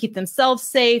that they can keep themselves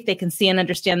safe. They can see and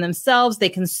understand themselves. They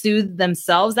can soothe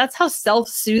themselves. That's how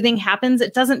self-soothing happens.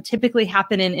 It doesn't typically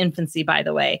happen in infancy, by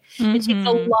the way. It takes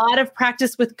a lot of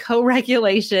practice with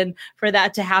co-regulation for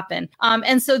that to happen.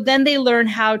 And so then they learn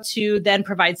how to then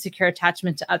provide secure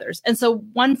attachment to others. And so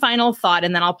one final thought,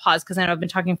 and then I'll pause because I know I've been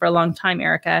talking for a long time,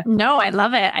 Erica. No, I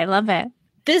love it. I love it.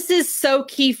 This is so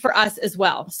key for us as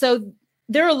well. So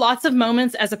there are lots of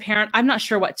moments as a parent, I'm not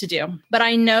sure what to do, but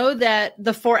I know that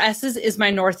the 4 S's is my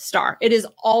North Star. It is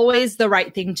always the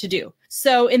right thing to do.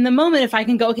 So in the moment, if I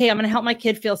can go, okay, I'm going to help my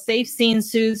kid feel safe, seen,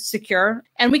 soothed, secure,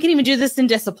 and we can even do this in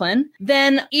discipline,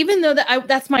 then even though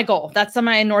that's my goal, that's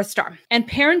my North Star. And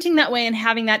parenting that way and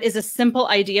having that is a simple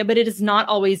idea, but it is not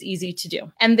always easy to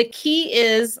do. And the key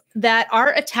is that our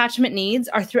attachment needs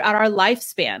are throughout our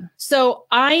lifespan. So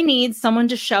I need someone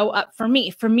to show up for me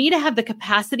to have the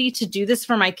capacity to do this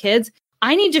for my kids.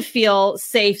 I need to feel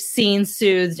safe, seen,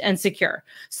 soothed, and secure.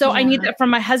 So I need that from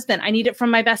my husband. I need it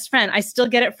from my best friend. I still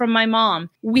get it from my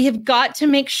mom. We have got to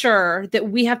make sure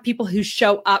that we have people who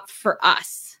show up for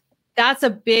us. That's a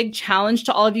big challenge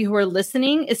to all of you who are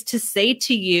listening, is to say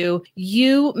to you,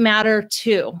 you matter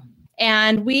too.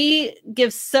 And we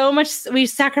give so much, we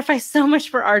sacrifice so much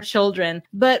for our children,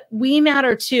 but we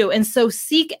matter too. And so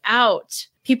seek out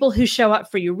people who show up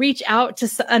for you. Reach out to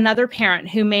another parent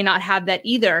who may not have that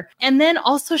either. And then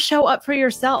also show up for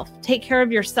yourself. Take care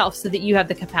of yourself so that you have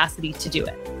the capacity to do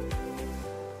it.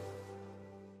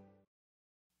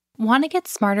 Want to get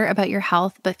smarter about your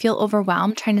health but feel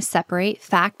overwhelmed trying to separate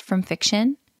fact from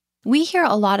fiction? We hear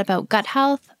a lot about gut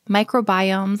health,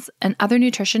 microbiomes, and other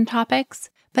nutrition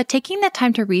topics, but taking the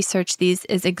time to research these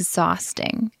is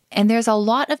exhausting, and there's a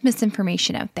lot of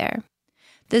misinformation out there.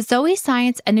 The Zoe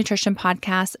Science and Nutrition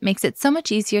podcast makes it so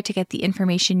much easier to get the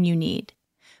information you need.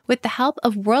 With the help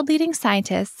of world-leading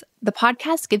scientists, the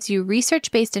podcast gives you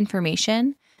research-based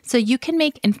information so you can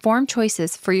make informed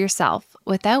choices for yourself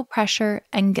without pressure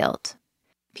and guilt.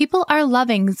 People are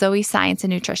loving Zoe Science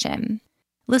and Nutrition.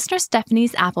 Listener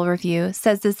Stephanie's Apple review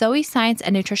says the Zoe Science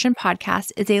and Nutrition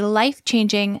podcast is a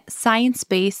life-changing,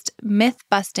 science-based,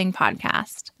 myth-busting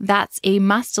podcast. That's a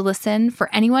must-listen for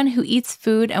anyone who eats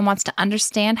food and wants to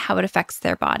understand how it affects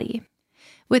their body.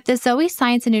 With the Zoe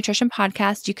Science and Nutrition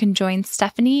podcast, you can join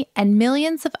Stephanie and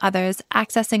millions of others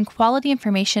accessing quality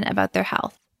information about their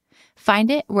health. Find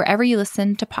it wherever you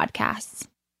listen to podcasts.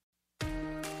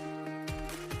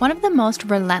 One of the most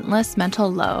relentless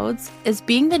mental loads is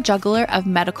being the juggler of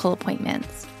medical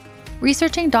appointments.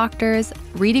 Researching doctors,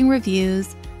 reading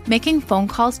reviews, making phone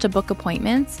calls to book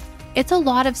appointments, it's a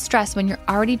lot of stress when you're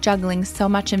already juggling so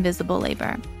much invisible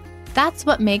labor. That's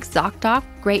what makes ZocDoc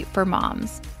great for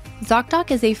moms. ZocDoc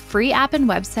is a free app and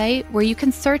website where you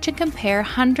can search and compare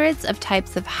hundreds of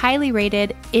types of highly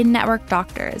rated in-network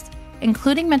doctors,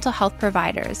 including mental health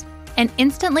providers, and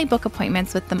instantly book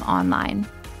appointments with them online.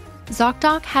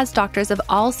 ZocDoc has doctors of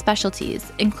all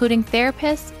specialties, including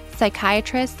therapists,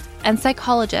 psychiatrists, and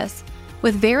psychologists,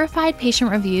 with verified patient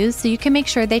reviews so you can make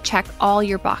sure they check all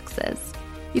your boxes.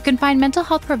 You can find mental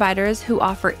health providers who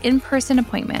offer in-person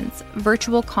appointments,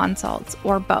 virtual consults,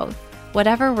 or both,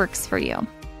 whatever works for you.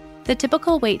 The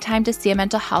typical wait time to see a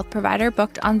mental health provider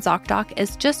booked on ZocDoc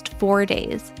is just 4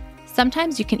 days.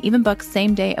 Sometimes you can even book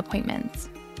same-day appointments.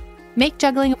 Make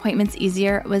juggling appointments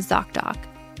easier with ZocDoc.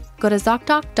 Go to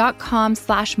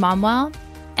ZocDoc.com/momwell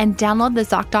and download the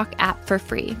ZocDoc app for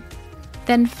free.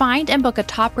 Then find and book a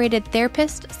top-rated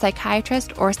therapist,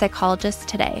 psychiatrist, or psychologist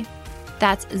today.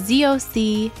 That's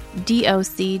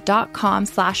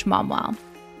ZocDoc.com/momwell.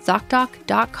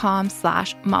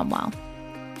 ZocDoc.com/momwell.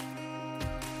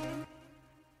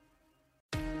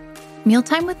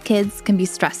 Mealtime with kids can be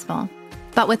stressful,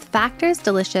 but with Factor's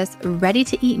delicious,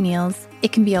 ready-to-eat meals,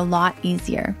 it can be a lot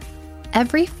easier.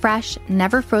 Every fresh,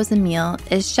 never frozen meal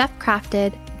is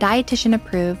chef-crafted, dietitian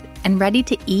approved, and ready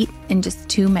to eat in just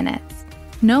 2 minutes.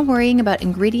 No worrying about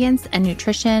ingredients and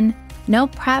nutrition, no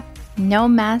prep, no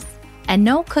mess, and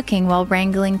no cooking while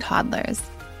wrangling toddlers.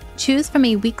 Choose from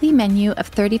a weekly menu of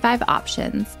 35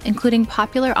 options, including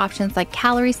popular options like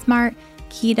Calorie Smart,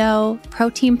 Keto,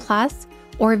 Protein Plus,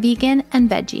 or Vegan and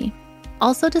Veggie.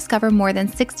 Also discover more than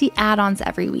 60 add-ons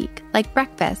every week, like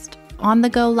breakfast,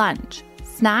 on-the-go lunch,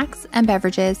 snacks, and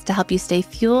beverages to help you stay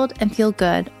fueled and feel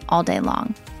good all day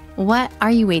long. What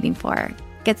are you waiting for?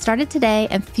 Get started today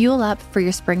and fuel up for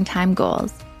your springtime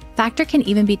goals. Factor can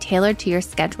even be tailored to your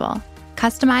schedule.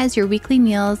 Customize your weekly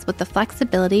meals with the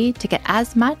flexibility to get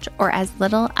as much or as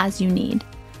little as you need.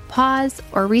 Pause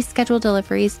or reschedule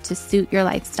deliveries to suit your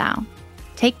lifestyle.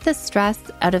 Take the stress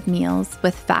out of meals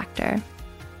with Factor.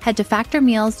 Head to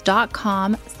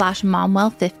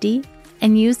factormeals.com/momwell50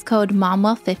 and use code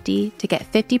momwell50 to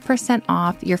get 50%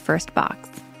 off your first box.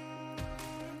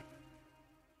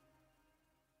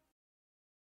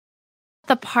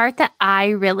 The part that I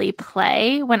really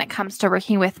play when it comes to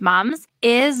working with moms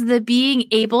is the being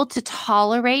able to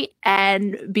tolerate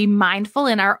and be mindful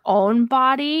in our own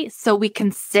body so we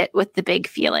can sit with the big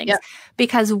feelings. Yep.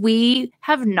 Because we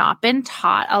have not been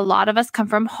taught. A lot of us come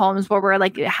from homes where we're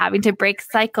like having to break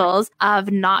cycles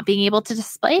of not being able to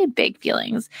display big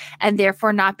feelings and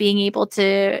therefore not being able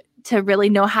to really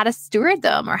know how to steward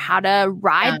them or how to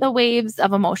ride the waves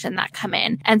of emotion that come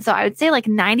in. And so I would say like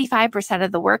 95%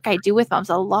 of the work I do with moms,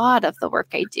 a lot of the work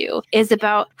I do is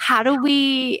about how do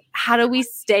we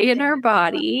stay in our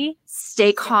body,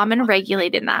 stay calm and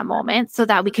regulated in that moment so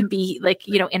that we can be like,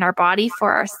 in our body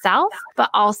for ourselves, but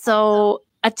also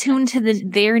attuned to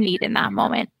their need in that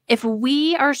moment. If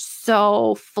we are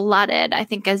so flooded, I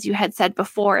think, as you had said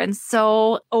before, and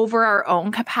so over our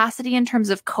own capacity in terms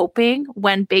of coping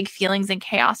when big feelings and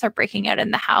chaos are breaking out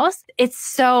in the house, it's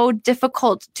so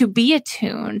difficult to be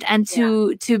attuned and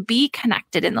to be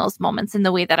connected in those moments in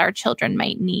the way that our children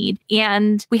might need.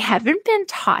 And we haven't been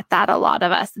taught that, a lot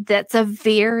of us. That's a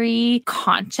very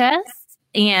conscious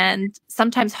and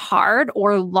sometimes hard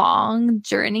or long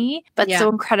journey, but so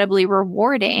incredibly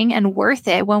rewarding and worth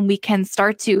it when we can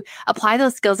start to apply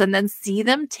those skills and then see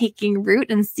them taking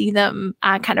root and see them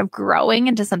kind of growing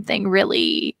into something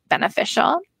really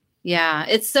beneficial. Yeah,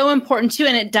 it's so important too.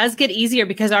 And it does get easier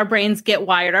because our brains get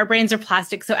wired. Our brains are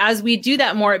plastic. So as we do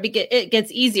that more, it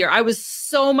gets easier. I was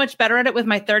so much better at it with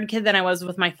my third kid than I was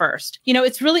with my first.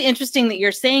 It's really interesting that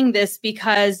you're saying this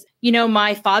because,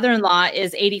 my father-in-law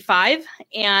is 85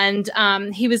 and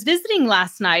he was visiting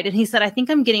last night and he said, I think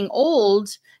I'm getting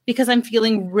old because I'm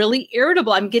feeling really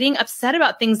irritable. I'm getting upset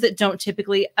about things that don't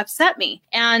typically upset me.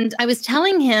 And I was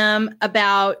telling him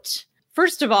about,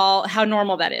 first of all, how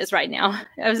normal that is right now.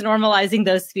 I was normalizing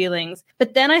those feelings.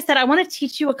 But then I said, I want to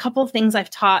teach you a couple of things I've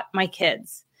taught my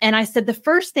kids. And I said, the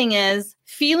first thing is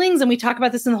feelings, and we talk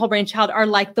about this in the Whole Brain Child, are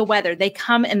like the weather. They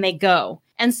come and they go.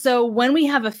 And so when we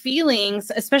have a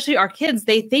feelings, especially our kids,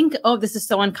 they think, oh, this is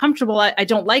so uncomfortable. I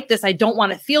don't like this. I don't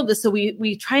want to feel this. So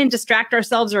we try and distract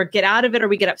ourselves or get out of it, or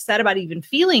we get upset about even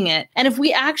feeling it. And if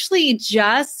we actually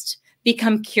just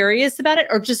become curious about it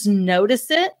or just notice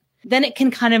it, then it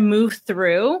can kind of move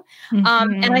through.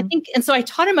 And so I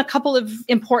taught him a couple of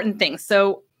important things.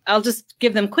 So I'll just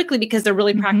give them quickly because they're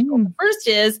really practical. The first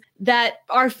is that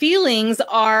our feelings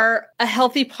are a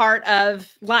healthy part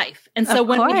of life. And so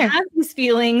when we have these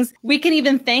feelings, we can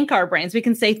even thank our brains. We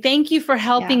can say, thank you for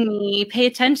helping me pay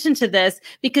attention to this,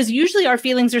 because usually our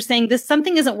feelings are saying this,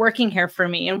 something isn't working here for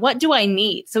me. And what do I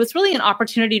need? So it's really an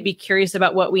opportunity to be curious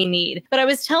about what we need. But I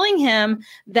was telling him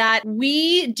that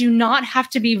we do not have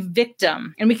to be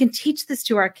victim, and we can teach this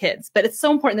to our kids, but it's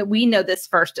so important that we know this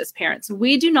first as parents.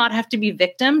 We do not have to be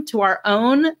victim to our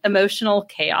own emotional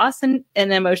chaos and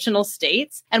emotional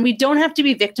states. And we don't have to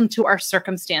be victim to our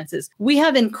circumstances. We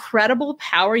have incredible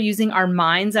power using our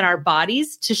minds and our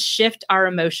bodies to shift our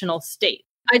emotional state.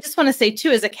 I just want to say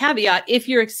too, as a caveat, if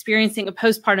you're experiencing a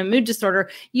postpartum mood disorder,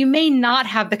 you may not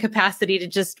have the capacity to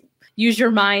just use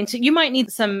your mind. You might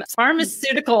need some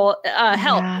pharmaceutical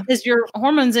help because your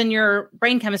hormones and your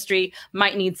brain chemistry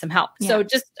might need some help. So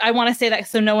I want to say that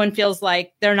so no one feels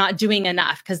like they're not doing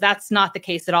enough, because that's not the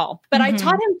case at all. But I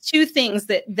taught him two things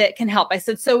that can help. I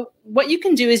said, so what you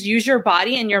can do is use your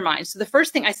body and your mind. So the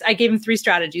first thing I gave him 3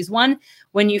 strategies. One,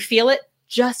 when you feel it,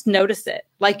 just notice it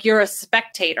like you're a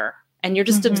spectator and you're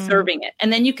just observing it.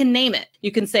 And then you can name it.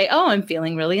 You can say, oh, I'm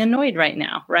feeling really annoyed right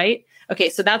now, right? Okay,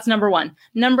 so that's number 1.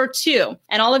 Number 2,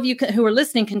 and all of you who are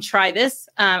listening can try this.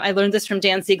 I learned this from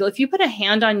Dan Siegel. If you put a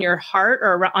hand on your heart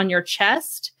or on your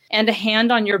chest and a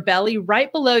hand on your belly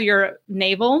right below your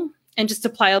navel, and just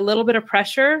apply a little bit of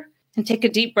pressure and take a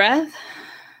deep breath,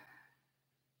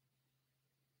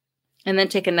 and then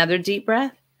take another deep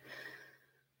breath.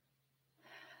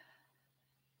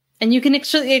 And you can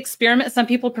actually experiment. Some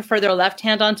people prefer their left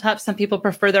hand on top. Some people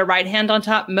prefer their right hand on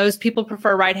top. Most people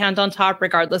prefer right hand on top,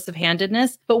 regardless of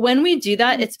handedness. But when we do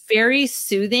that, it's very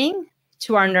soothing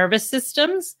to our nervous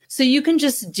systems. So you can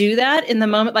just do that in the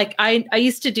moment. Like I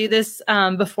used to do this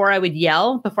before I would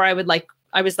yell, before I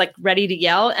was like ready to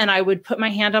yell, and I would put my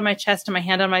hand on my chest and my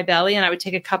hand on my belly, and I would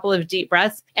take a couple of deep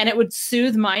breaths, and it would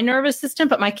soothe my nervous system.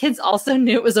 But my kids also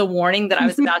knew it was a warning that I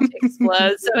was about to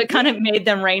explode. So it kind of made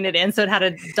them rein it in. So it had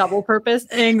a double purpose.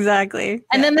 Exactly.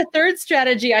 And then the third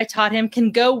strategy I taught him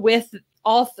can go with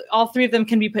all 3 of them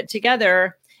can be put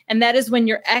together. And that is when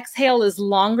your exhale is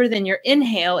longer than your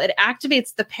inhale, it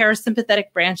activates the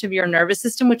parasympathetic branch of your nervous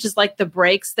system, which is like the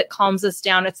brakes that calms us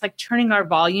down. It's like turning our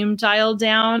volume dial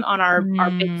down on our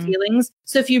big feelings.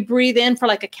 So if you breathe in for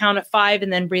like a count of 5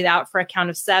 and then breathe out for a count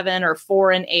of 7 or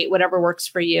 4 and 8, whatever works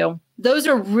for you. Those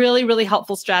are really, really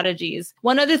helpful strategies.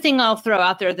 One other thing I'll throw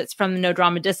out there that's from the No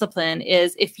Drama Discipline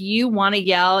is if you want to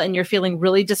yell and you're feeling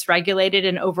really dysregulated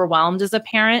and overwhelmed as a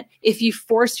parent, if you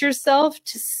force yourself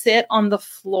to sit on the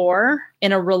floor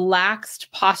in a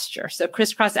relaxed posture, so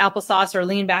crisscross applesauce or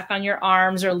lean back on your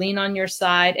arms or lean on your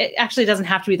side. It actually doesn't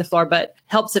have to be the floor, but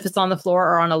helps if it's on the floor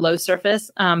or on a low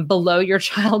surface. Below your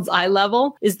child's eye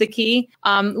level is the key.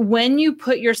 When you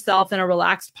put yourself in a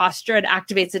relaxed posture, it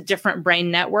activates a different brain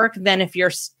network than if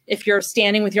you're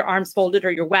standing with your arms folded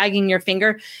or you're wagging your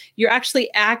finger. You're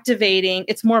actually activating,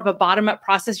 it's more of a bottom-up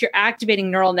process. You're activating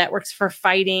neural networks for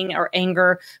fighting or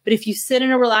anger. But if you sit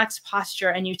in a relaxed posture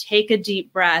and you take a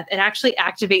deep breath, it actually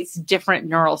activates different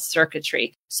neural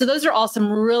circuitry. So those are all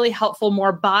some really helpful,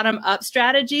 more bottom-up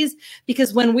strategies,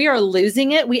 because when we are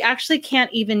losing it, we actually can't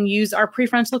even use our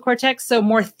prefrontal cortex. So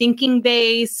more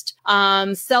thinking-based,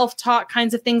 self-talk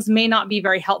kinds of things may not be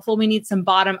very helpful. We need some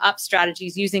bottom-up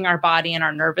strategies using our body and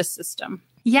our nervous system.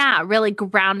 Yeah, really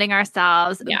grounding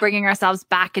ourselves, bringing ourselves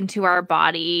back into our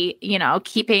body,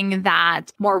 keeping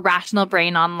that more rational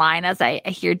brain online, as I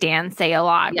hear Dan say a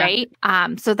lot, right?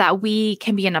 So that we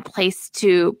can be in a place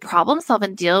to problem solve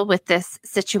and deal with this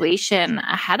situation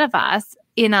ahead of us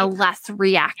in a less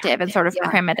reactive and sort of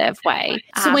primitive way.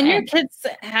 So when your kid's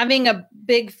having a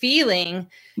big feeling,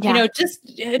 just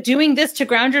doing this to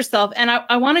ground yourself. And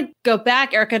I want to go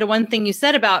back, Erica, to one thing you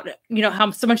said about,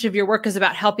 how so much of your work is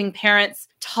about helping parents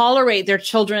tolerate their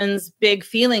children's big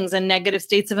feelings and negative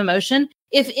states of emotion.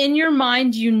 If in your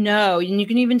mind, and you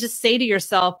can even just say to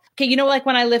yourself, okay, like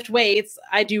when I lift weights,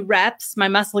 I do reps, my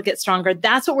muscle gets stronger.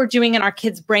 That's what we're doing in our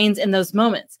kids' brains in those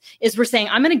moments, is we're saying,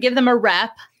 I'm going to give them a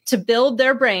rep to build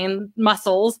their brain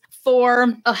muscles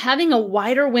for having a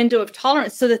wider window of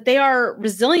tolerance so that they are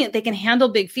resilient. They can handle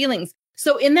big feelings.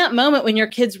 So in that moment, when your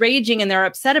kid's raging and they're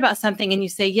upset about something and you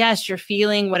say, yes, you're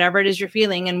feeling whatever it is you're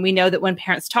feeling. And we know that when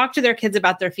parents talk to their kids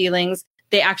about their feelings,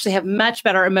 they actually have much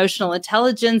better emotional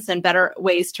intelligence and better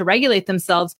ways to regulate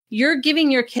themselves. You're giving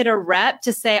your kid a rep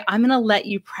to say, I'm going to let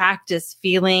you practice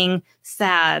feeling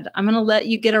sad. I'm going to let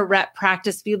you get a rep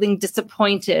practice feeling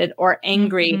disappointed or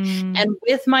angry. And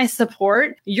with my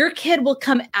support, your kid will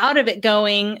come out of it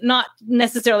going, not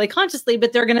necessarily consciously,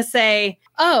 but they're going to say,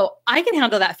 oh, I can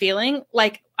handle that feeling.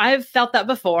 Like I've felt that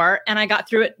before and I got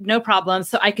through it, no problem.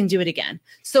 So I can do it again.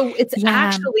 So it's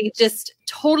actually just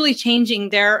totally changing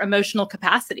their emotional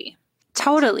capacity.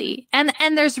 Totally. And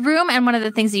there's room. And one of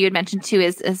the things that you had mentioned too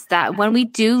is that when we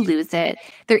do lose it,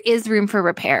 there is room for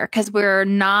repair, because we're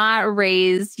not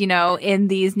raised, in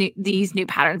these new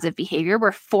patterns of behavior.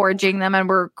 We're forging them and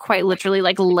we're quite literally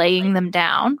like laying them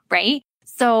down, right?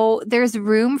 So there's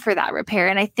room for that repair.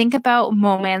 And I think about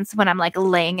moments when I'm like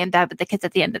laying in bed with the kids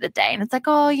at the end of the day and it's like,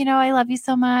 oh, I love you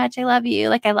so much. I love you.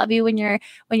 Like I love you when you're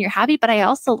happy, but I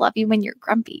also love you when you're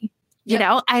grumpy.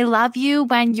 I love you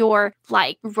when you're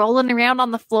like rolling around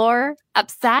on the floor,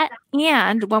 upset,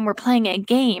 and when we're playing a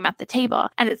game at the table.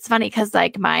 And it's funny because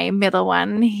like my middle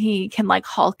one, he can like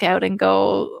Hulk out and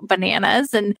go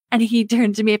bananas. And he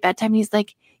turned to me at bedtime and he's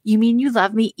like, you mean you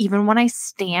love me even when I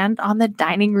stand on the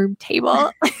dining room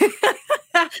table?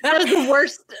 That was the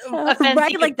worst offense.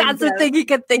 Right? Like that's the thing you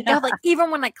could think of. Like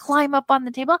even when I climb up on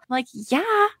the table, I'm like,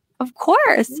 yeah, of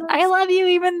course. Yes. I love you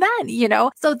even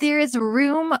then, So there is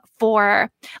room for,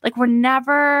 like, we're not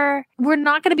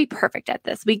going to be perfect at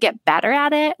this. We get better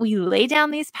at it. We lay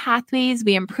down these pathways,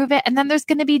 we improve it. And then there's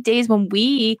going to be days when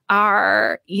we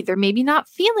are either maybe not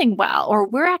feeling well, or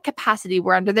we're at capacity.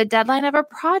 We're under the deadline of a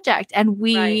project and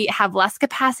we have less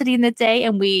capacity in the day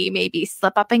and we maybe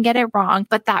slip up and get it wrong.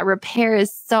 But that repair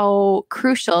is so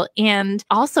crucial and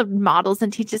also models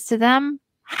and teaches to them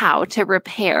how to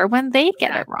repair when they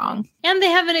get it wrong. And they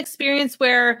have an experience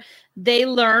where they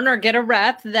learn or get a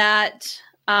rep that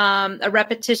a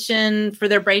repetition for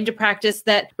their brain to practice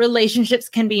that relationships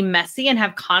can be messy and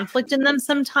have conflict in them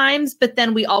sometimes, but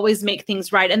then we always make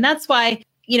things right. And that's why,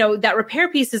 that repair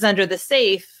piece is under the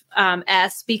safe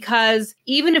S, because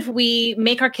even if we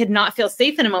make our kid not feel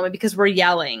safe in a moment because we're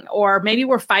yelling, or maybe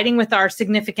we're fighting with our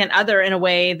significant other in a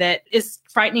way that is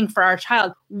frightening for our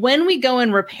child, when we go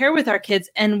and repair with our kids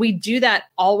and we do that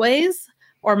always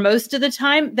or most of the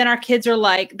time, then our kids are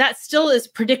like, that still is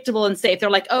predictable and safe. They're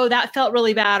like, oh, that felt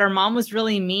really bad, or mom was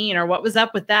really mean, or what was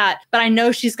up with that? But I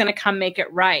know she's going to come make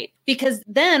it right. Because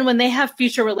then when they have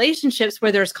future relationships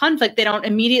where there's conflict, they don't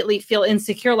immediately feel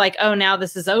insecure, like, oh, now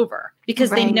this is over,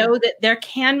 because they know that there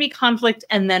can be conflict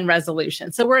and then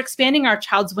resolution. So we're expanding our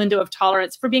child's window of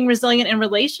tolerance for being resilient in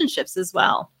relationships as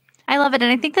well. I love it.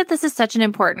 And I think that this is such an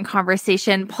important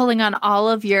conversation, pulling on all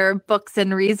of your books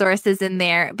and resources in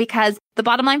there, because the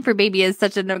bottom line for baby is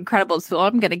such an incredible tool.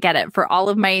 I'm going to get it for all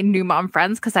of my new mom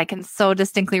friends because I can so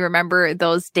distinctly remember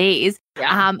those days.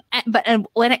 Yeah. But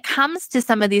when it comes to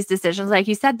some of these decisions, like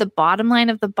you said, the bottom line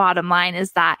of the bottom line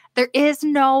is that there is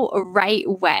no right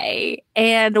way,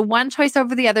 and one choice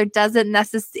over the other doesn't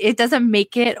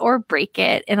make it or break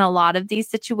it in a lot of these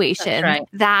situations. Right.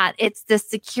 That it's this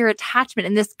secure attachment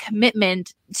and this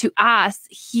commitment to us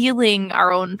healing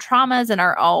our own traumas and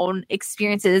our own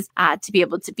experiences to be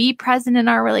able to be present in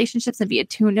our relationships and be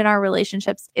attuned in our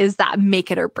relationships is that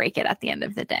make it or break it at the end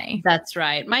of the day. That's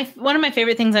right. One of my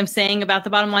favorite things I'm saying about the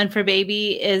bottom line for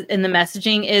baby is in the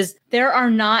messaging is there are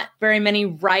not very many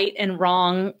right and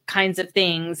wrong kinds of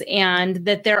things, and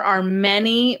that there are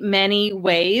many, many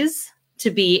ways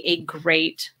to be a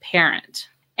great parent.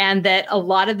 And that a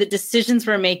lot of the decisions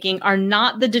we're making are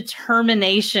not the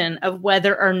determination of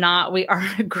whether or not we are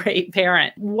a great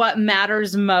parent. What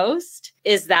matters most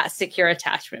is that secure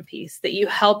attachment piece, that you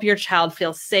help your child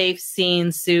feel safe,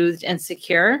 seen, soothed, and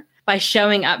secure by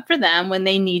showing up for them when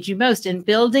they need you most, and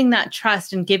building that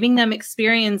trust and giving them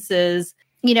experiences.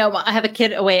 I have a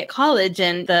kid away at college,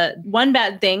 and the one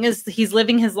bad thing is he's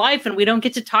living his life and we don't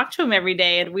get to talk to him every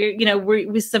day. And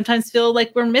we sometimes feel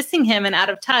like we're missing him and out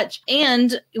of touch.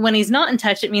 And when he's not in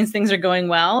touch, it means things are going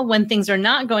well. When things are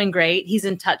not going great, he's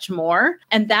in touch more.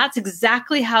 And that's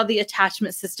exactly how the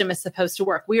attachment system is supposed to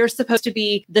work. We are supposed to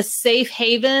be the safe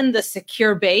haven, the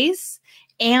secure base,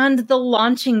 and the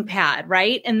launching pad,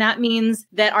 right? And that means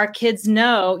that our kids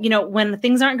know, when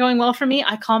things aren't going well for me,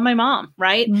 I call my mom,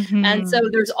 right? Mm-hmm. And so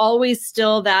there's always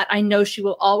still that I know she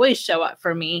will always show up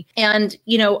for me. And,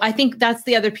 I think that's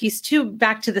the other piece too,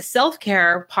 back to the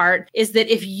self-care part, is that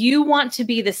if you want to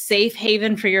be the safe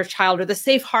haven for your child, or the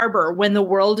safe harbor when the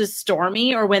world is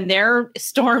stormy or when they're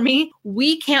stormy,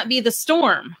 we can't be the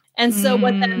storm. And so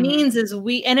what that means is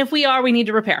if we are, we need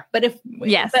to repair. But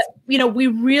we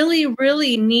really,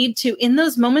 really need to, in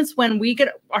those moments when we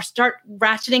start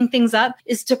ratcheting things up,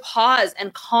 is to pause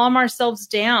and calm ourselves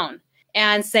down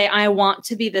and say, I want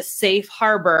to be the safe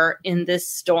harbor in this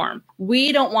storm.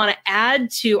 We don't want to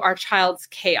add to our child's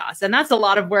chaos. And that's a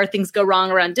lot of where things go wrong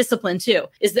around discipline too,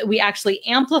 is that we actually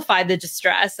amplify the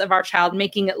distress of our child,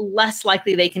 making it less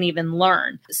likely they can even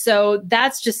learn. So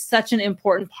that's just such an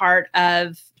important part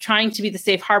of trying to be the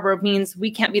safe harbor. Means we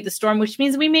can't be the storm, which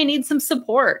means we may need some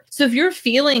support. So if you're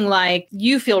feeling like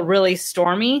you feel really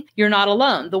stormy, you're not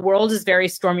alone. The world is very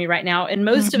stormy right now. And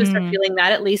most of us are feeling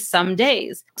that at least some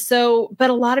days.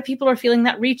 But a lot of people are feeling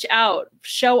that. Reach out,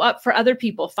 show up for other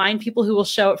people, find people who will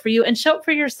show up for you, and show up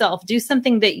for yourself. Do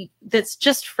something that's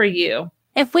just for you.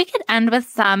 If we could end with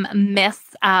some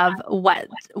myths of what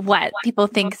people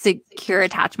think secure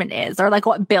attachment is, or like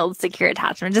what builds secure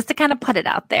attachment, just to kind of put it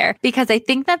out there, because I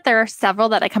think that there are several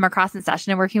that I come across in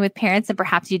session and working with parents, and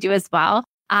perhaps you do as well,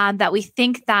 that we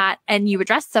think that, and you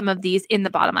address some of these in the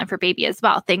bottom line for baby as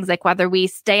well. Things like whether we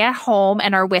stay at home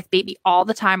and are with baby all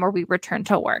the time or we return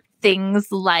to work.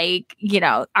 things like,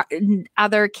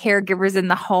 other caregivers in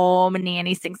the home,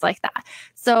 nannies, things like that.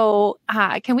 So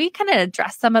can we kind of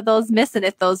address some of those myths and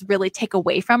if those really take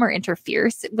away from or interfere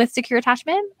with secure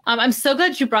attachment? I'm so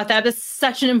glad you brought that. It's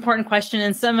such an important question.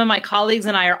 And some of my colleagues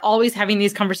and I are always having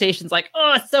these conversations like,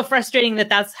 oh, it's so frustrating that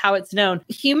that's how it's known.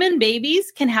 Human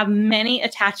babies can have many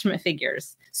attachment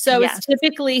figures. So It's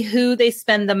typically who they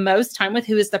spend the most time with,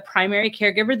 who is the primary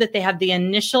caregiver that they have the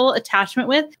initial attachment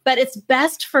with. But it's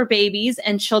best for babies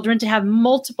and children to have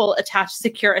multiple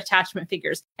secure attachment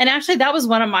figures. And actually, that was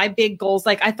one of my big goals.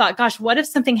 Like I thought, gosh, what if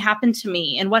something happened to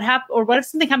me? And what if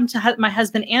something happened to my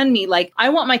husband and me? Like I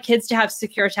want my kids to have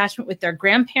secure attachment with their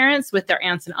grandparents, with their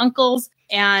aunts and uncles.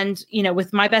 And,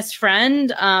 with my best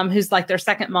friend, who's like their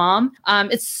second mom,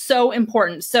 it's so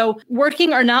important. So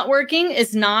working or not working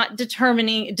does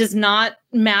not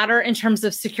matter in terms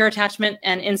of secure attachment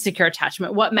and insecure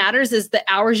attachment. What matters is the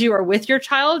hours you are with your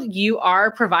child, you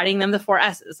are providing them the 4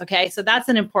 S's. Okay. So that's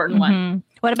an important one.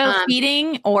 What about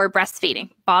feeding or breastfeeding?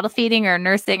 Bottle feeding or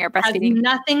nursing or breastfeeding? Has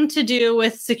nothing to do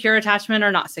with secure attachment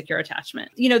or not secure attachment.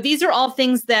 These are all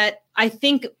things that I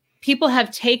think people have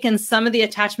taken some of the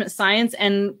attachment science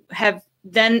and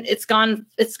it's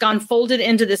gone folded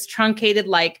into this truncated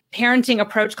like parenting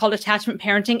approach called attachment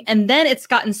parenting. And then it's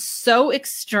gotten so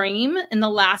extreme in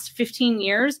the last 15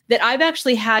 years that I've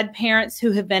actually had parents who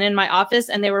have been in my office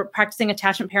and they were practicing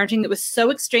attachment parenting that was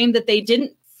so extreme that they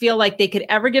didn't feel like they could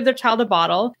ever give their child a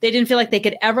bottle. They didn't feel like they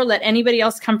could ever let anybody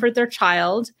else comfort their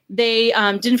child. They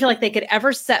didn't feel like they could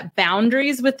ever set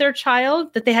boundaries with their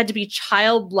child, that they had to be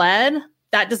child-led.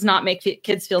 That does not make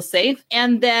kids feel safe.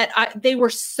 And that they were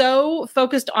so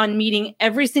focused on meeting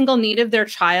every single need of their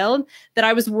child that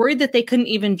I was worried that they couldn't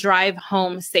even drive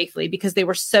home safely because they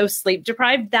were so sleep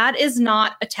deprived. That is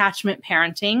not attachment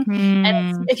parenting.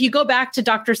 And if you go back to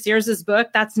Dr. Sears's book,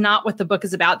 that's not what the book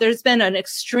is about. There's been an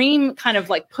extreme kind of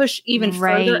like push even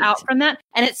further out from that.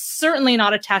 And it's certainly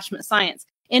not attachment science.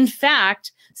 In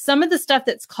fact, some of the stuff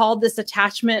that's called this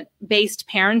attachment-based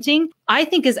parenting, I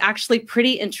think is actually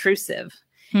pretty intrusive.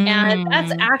 And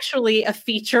that's actually a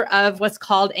feature of what's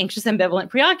called anxious, ambivalent,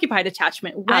 preoccupied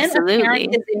attachment. When a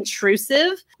parent is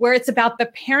intrusive, where it's about the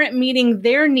parent meeting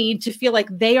their need to feel like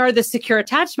they are the secure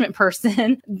attachment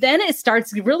person, then it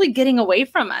starts really getting away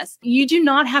from us. You do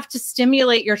not have to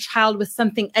stimulate your child with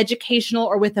something educational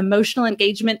or with emotional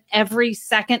engagement every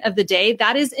second of the day.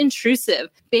 That is intrusive.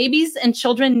 Babies and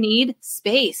children need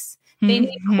space. They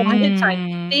need quiet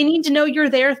time. They need to know you're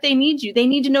there if they need you. They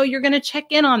need to know you're going to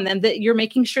check in on them, that you're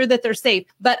making sure that they're safe.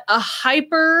 But a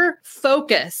hyper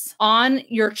focus on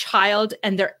your child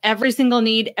and their every single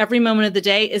need, every moment of the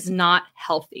day is not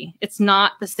healthy. It's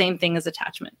not the same thing as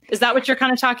attachment. Is that what you're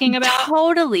kind of talking about?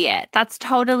 Totally it. That's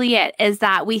totally it, is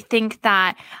that we think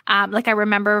that, like I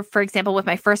remember, for example, with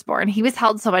my firstborn, he was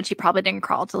held so much, he probably didn't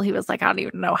crawl till he was like, I don't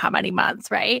even know how many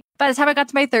months, right? By the time I got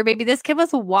to my third baby, this kid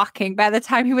was walking by the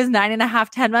time he was 9.5,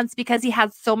 10 months because he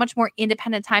had so much more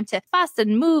independent time to fuss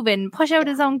and move and push out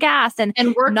his own gas and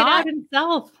work it out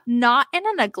himself. Not in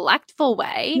a neglectful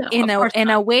way, in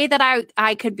a way that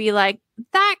I could be like,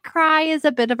 that cry is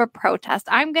a bit of a protest.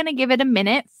 I'm going to give it a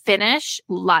minute, finish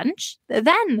lunch,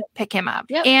 then pick him up.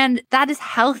 Yep. And that is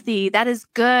healthy. That is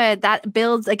good. That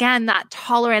builds, again, that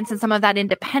tolerance and some of that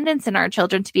independence in our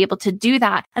children to be able to do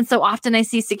that. And so often I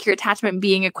see secure attachment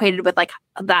being equated with like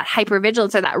that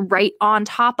hypervigilance or that right on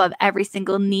top of every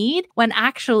single need, when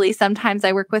actually sometimes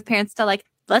I work with parents to like,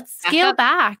 let's scale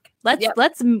back.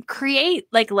 Let's create,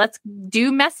 like, let's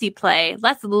do messy play.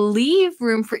 Let's leave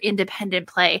room for independent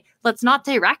play. Let's not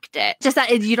direct it. Just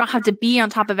that you don't have to be on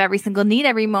top of every single need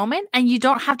every moment, and you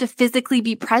don't have to physically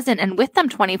be present and with them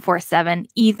 24/7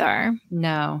 either.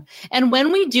 No. And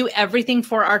when we do everything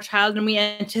for our child and we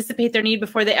anticipate their need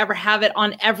before they ever have it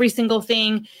on every single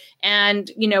thing,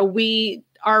 and, we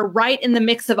are right in the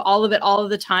mix of all of it all of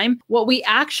the time, what we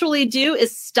actually do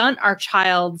is stunt our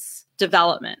child's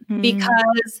development.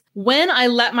 Because when I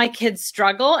let my kids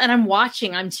struggle and I'm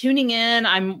watching, I'm tuning in,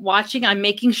 I'm watching, I'm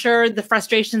making sure the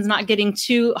frustration's not getting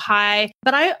too high,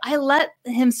 but I let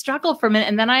him struggle for a minute.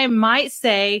 And then I might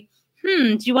say,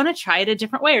 do you want to try it a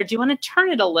different way? Or do you want to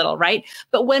turn it a little, right?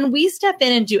 But when we step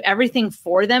in and do everything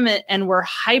for them and we're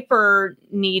hyper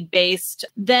need based,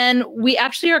 then we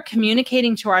actually are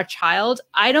communicating to our child,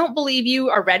 I don't believe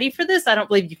you are ready for this. I don't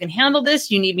believe you can handle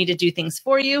this. You need me to do things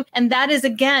for you. And that is,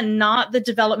 again, not the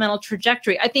developmental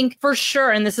trajectory. I think for sure,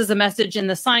 and this is a message in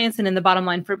the science and in the bottom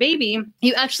line for baby,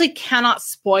 you actually cannot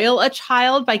spoil a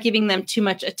child by giving them too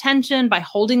much attention, by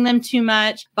holding them too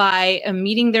much, by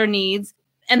meeting their needs.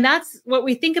 And that's what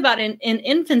we think about in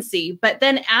infancy. But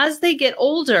then as they get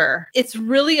older, it's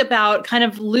really about kind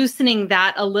of loosening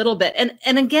that a little bit.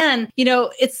 And again,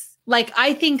 it's like,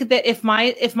 I think that if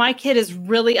my kid is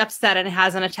really upset and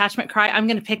has an attachment cry, I'm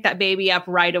going to pick that baby up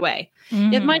right away.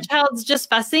 Mm-hmm. If my child's just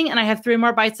fussing and I have 3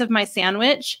 more bites of my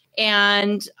sandwich,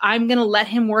 and I'm going to let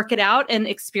him work it out and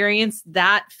experience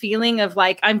that feeling of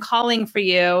like, I'm calling for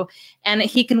you, and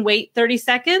he can wait 30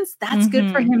 seconds, that's good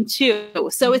for him too.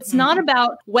 So it's not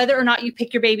about whether or not you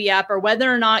pick your baby up or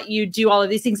whether or not you do all of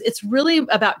these things. It's really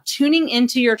about tuning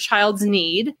into your child's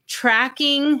need,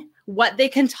 tracking what they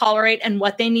can tolerate and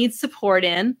what they need support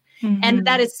in. And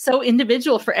that is so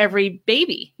individual for every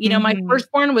baby. My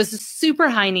firstborn was a super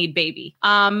high need baby.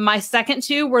 My second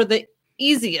 2 were the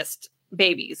easiest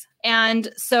babies.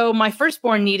 And so my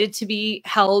firstborn needed to be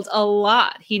held a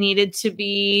lot. He needed to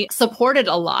be supported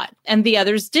a lot, and the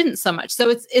others didn't so much. So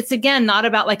it's again, not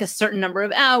about like a certain number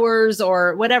of hours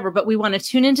or whatever, but we want to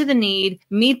tune into the need,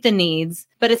 meet the needs,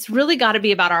 but it's really got to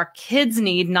be about our kids'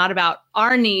 need, not about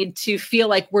our need to feel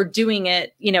like we're doing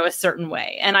it, a certain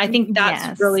way. And I think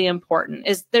that's really important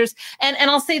and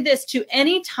I'll say this too,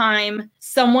 anytime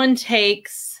someone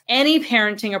takes any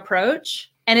parenting approach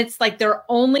and it's like their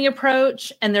only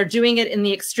approach and they're doing it in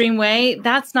the extreme way,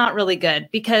 that's not really good,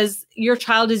 because your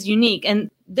child is unique. And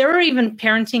there are even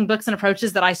parenting books and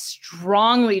approaches that I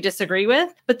strongly disagree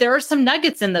with, but there are some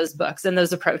nuggets in those books and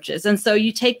those approaches. And so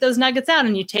you take those nuggets out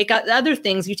and you take out the other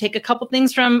things. You take a couple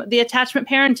things from the attachment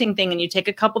parenting thing and you take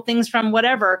a couple things from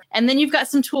whatever, and then you've got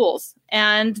some tools.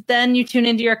 And then you tune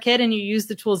into your kid and you use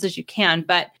the tools as you can.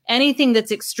 But anything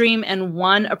that's extreme and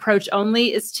one approach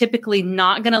only is typically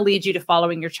not going to lead you to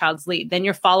following your child's lead. Then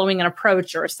you're following an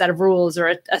approach or a set of rules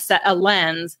or a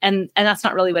lens. And that's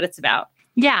not really what it's about.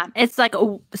 Yeah, it's like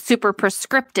super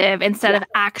prescriptive instead of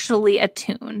actually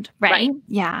attuned, right?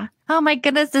 Yeah. Oh my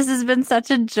goodness, this has been such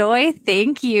a joy.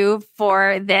 Thank you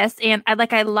for this. And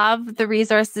I love the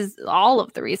resources, all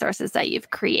of the resources that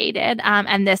you've created,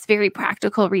 and this very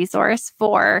practical resource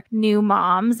for new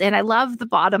moms. And I love the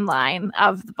bottom line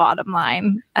of the bottom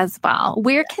line as well.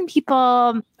 Where can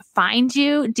people find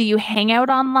you? Do you hang out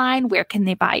online? Where can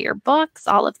they buy your books?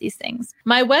 All of these things.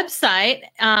 My website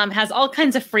has all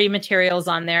kinds of free materials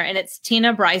on there, and it's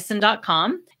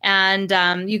tinabryson.com.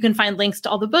 And you can find links to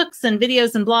all the books and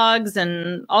videos and blogs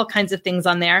and all kinds of things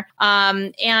on there.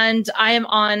 And I am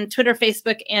on Twitter,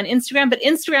 Facebook, and Instagram, but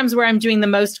Instagram's where I'm doing the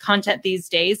most content these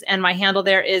days. And my handle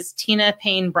there is Tina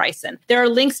Payne Bryson. There are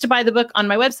links to buy the book on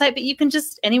my website, but you can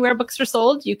just, anywhere books are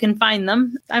sold, you can find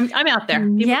them. I'm out there.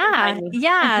 Yeah.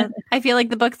 I feel like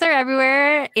the books are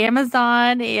everywhere.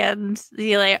 Amazon and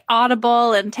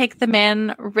Audible, and take them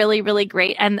in. Really, really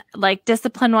great. And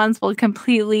discipline ones will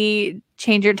completely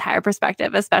change your entire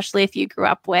perspective, especially if you grew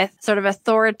up with sort of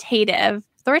authoritarian.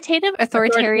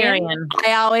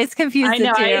 I always confuse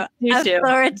the two.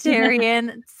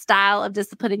 Authoritarian style of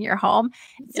discipline in your home.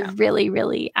 It's really,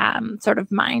 really sort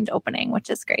of mind opening, which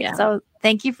is great. Yeah. So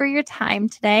thank you for your time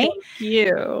today. Thank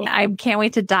you. I can't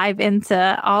wait to dive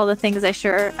into all the things I'm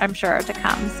sure are to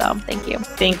come. So thank you.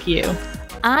 Thank you.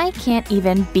 I can't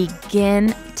even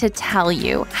begin to tell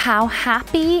you how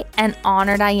happy and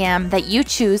honored I am that you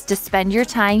choose to spend your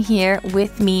time here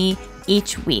with me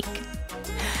each week.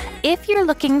 If you're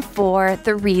looking for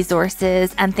the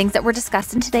resources and things that were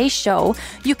discussed in today's show,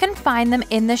 you can find them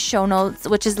in the show notes,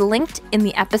 which is linked in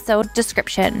the episode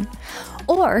description.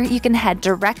 Or you can head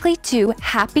directly to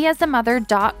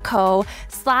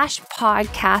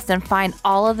happyasamother.co/podcast and find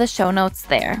all of the show notes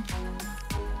there.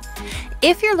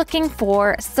 If you're looking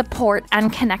for support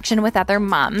and connection with other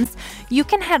moms, you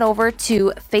can head over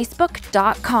to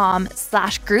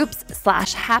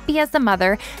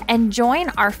facebook.com/groups/happyasamother and join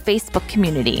our Facebook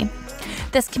community.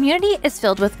 This community is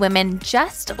filled with women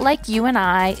just like you and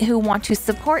I who want to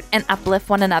support and uplift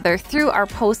one another through our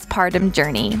postpartum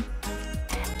journey.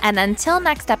 And until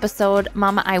next episode,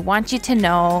 Mama, I want you to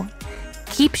know,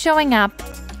 keep showing up.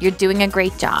 You're doing a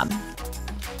great job.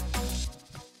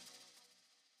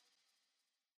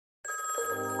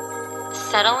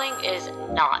 Settling is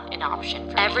not an option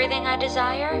for me. Everything I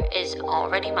desire is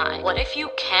already mine. What if you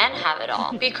can have it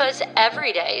all? Because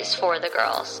every day is for the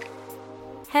girls.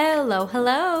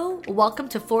 Hello. Welcome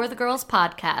to For the Girls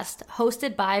podcast,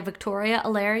 hosted by Victoria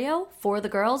Alario, for the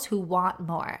girls who want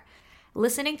more.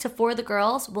 Listening to For the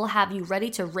Girls will have you ready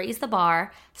to raise the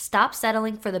bar, stop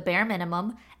settling for the bare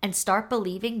minimum, and start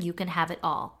believing you can have it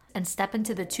all, and step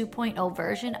into the 2.0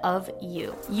 version of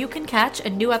you. You can catch a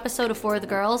new episode of For the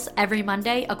Girls every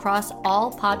Monday across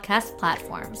all podcast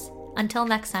platforms. Until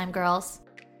next time, girls.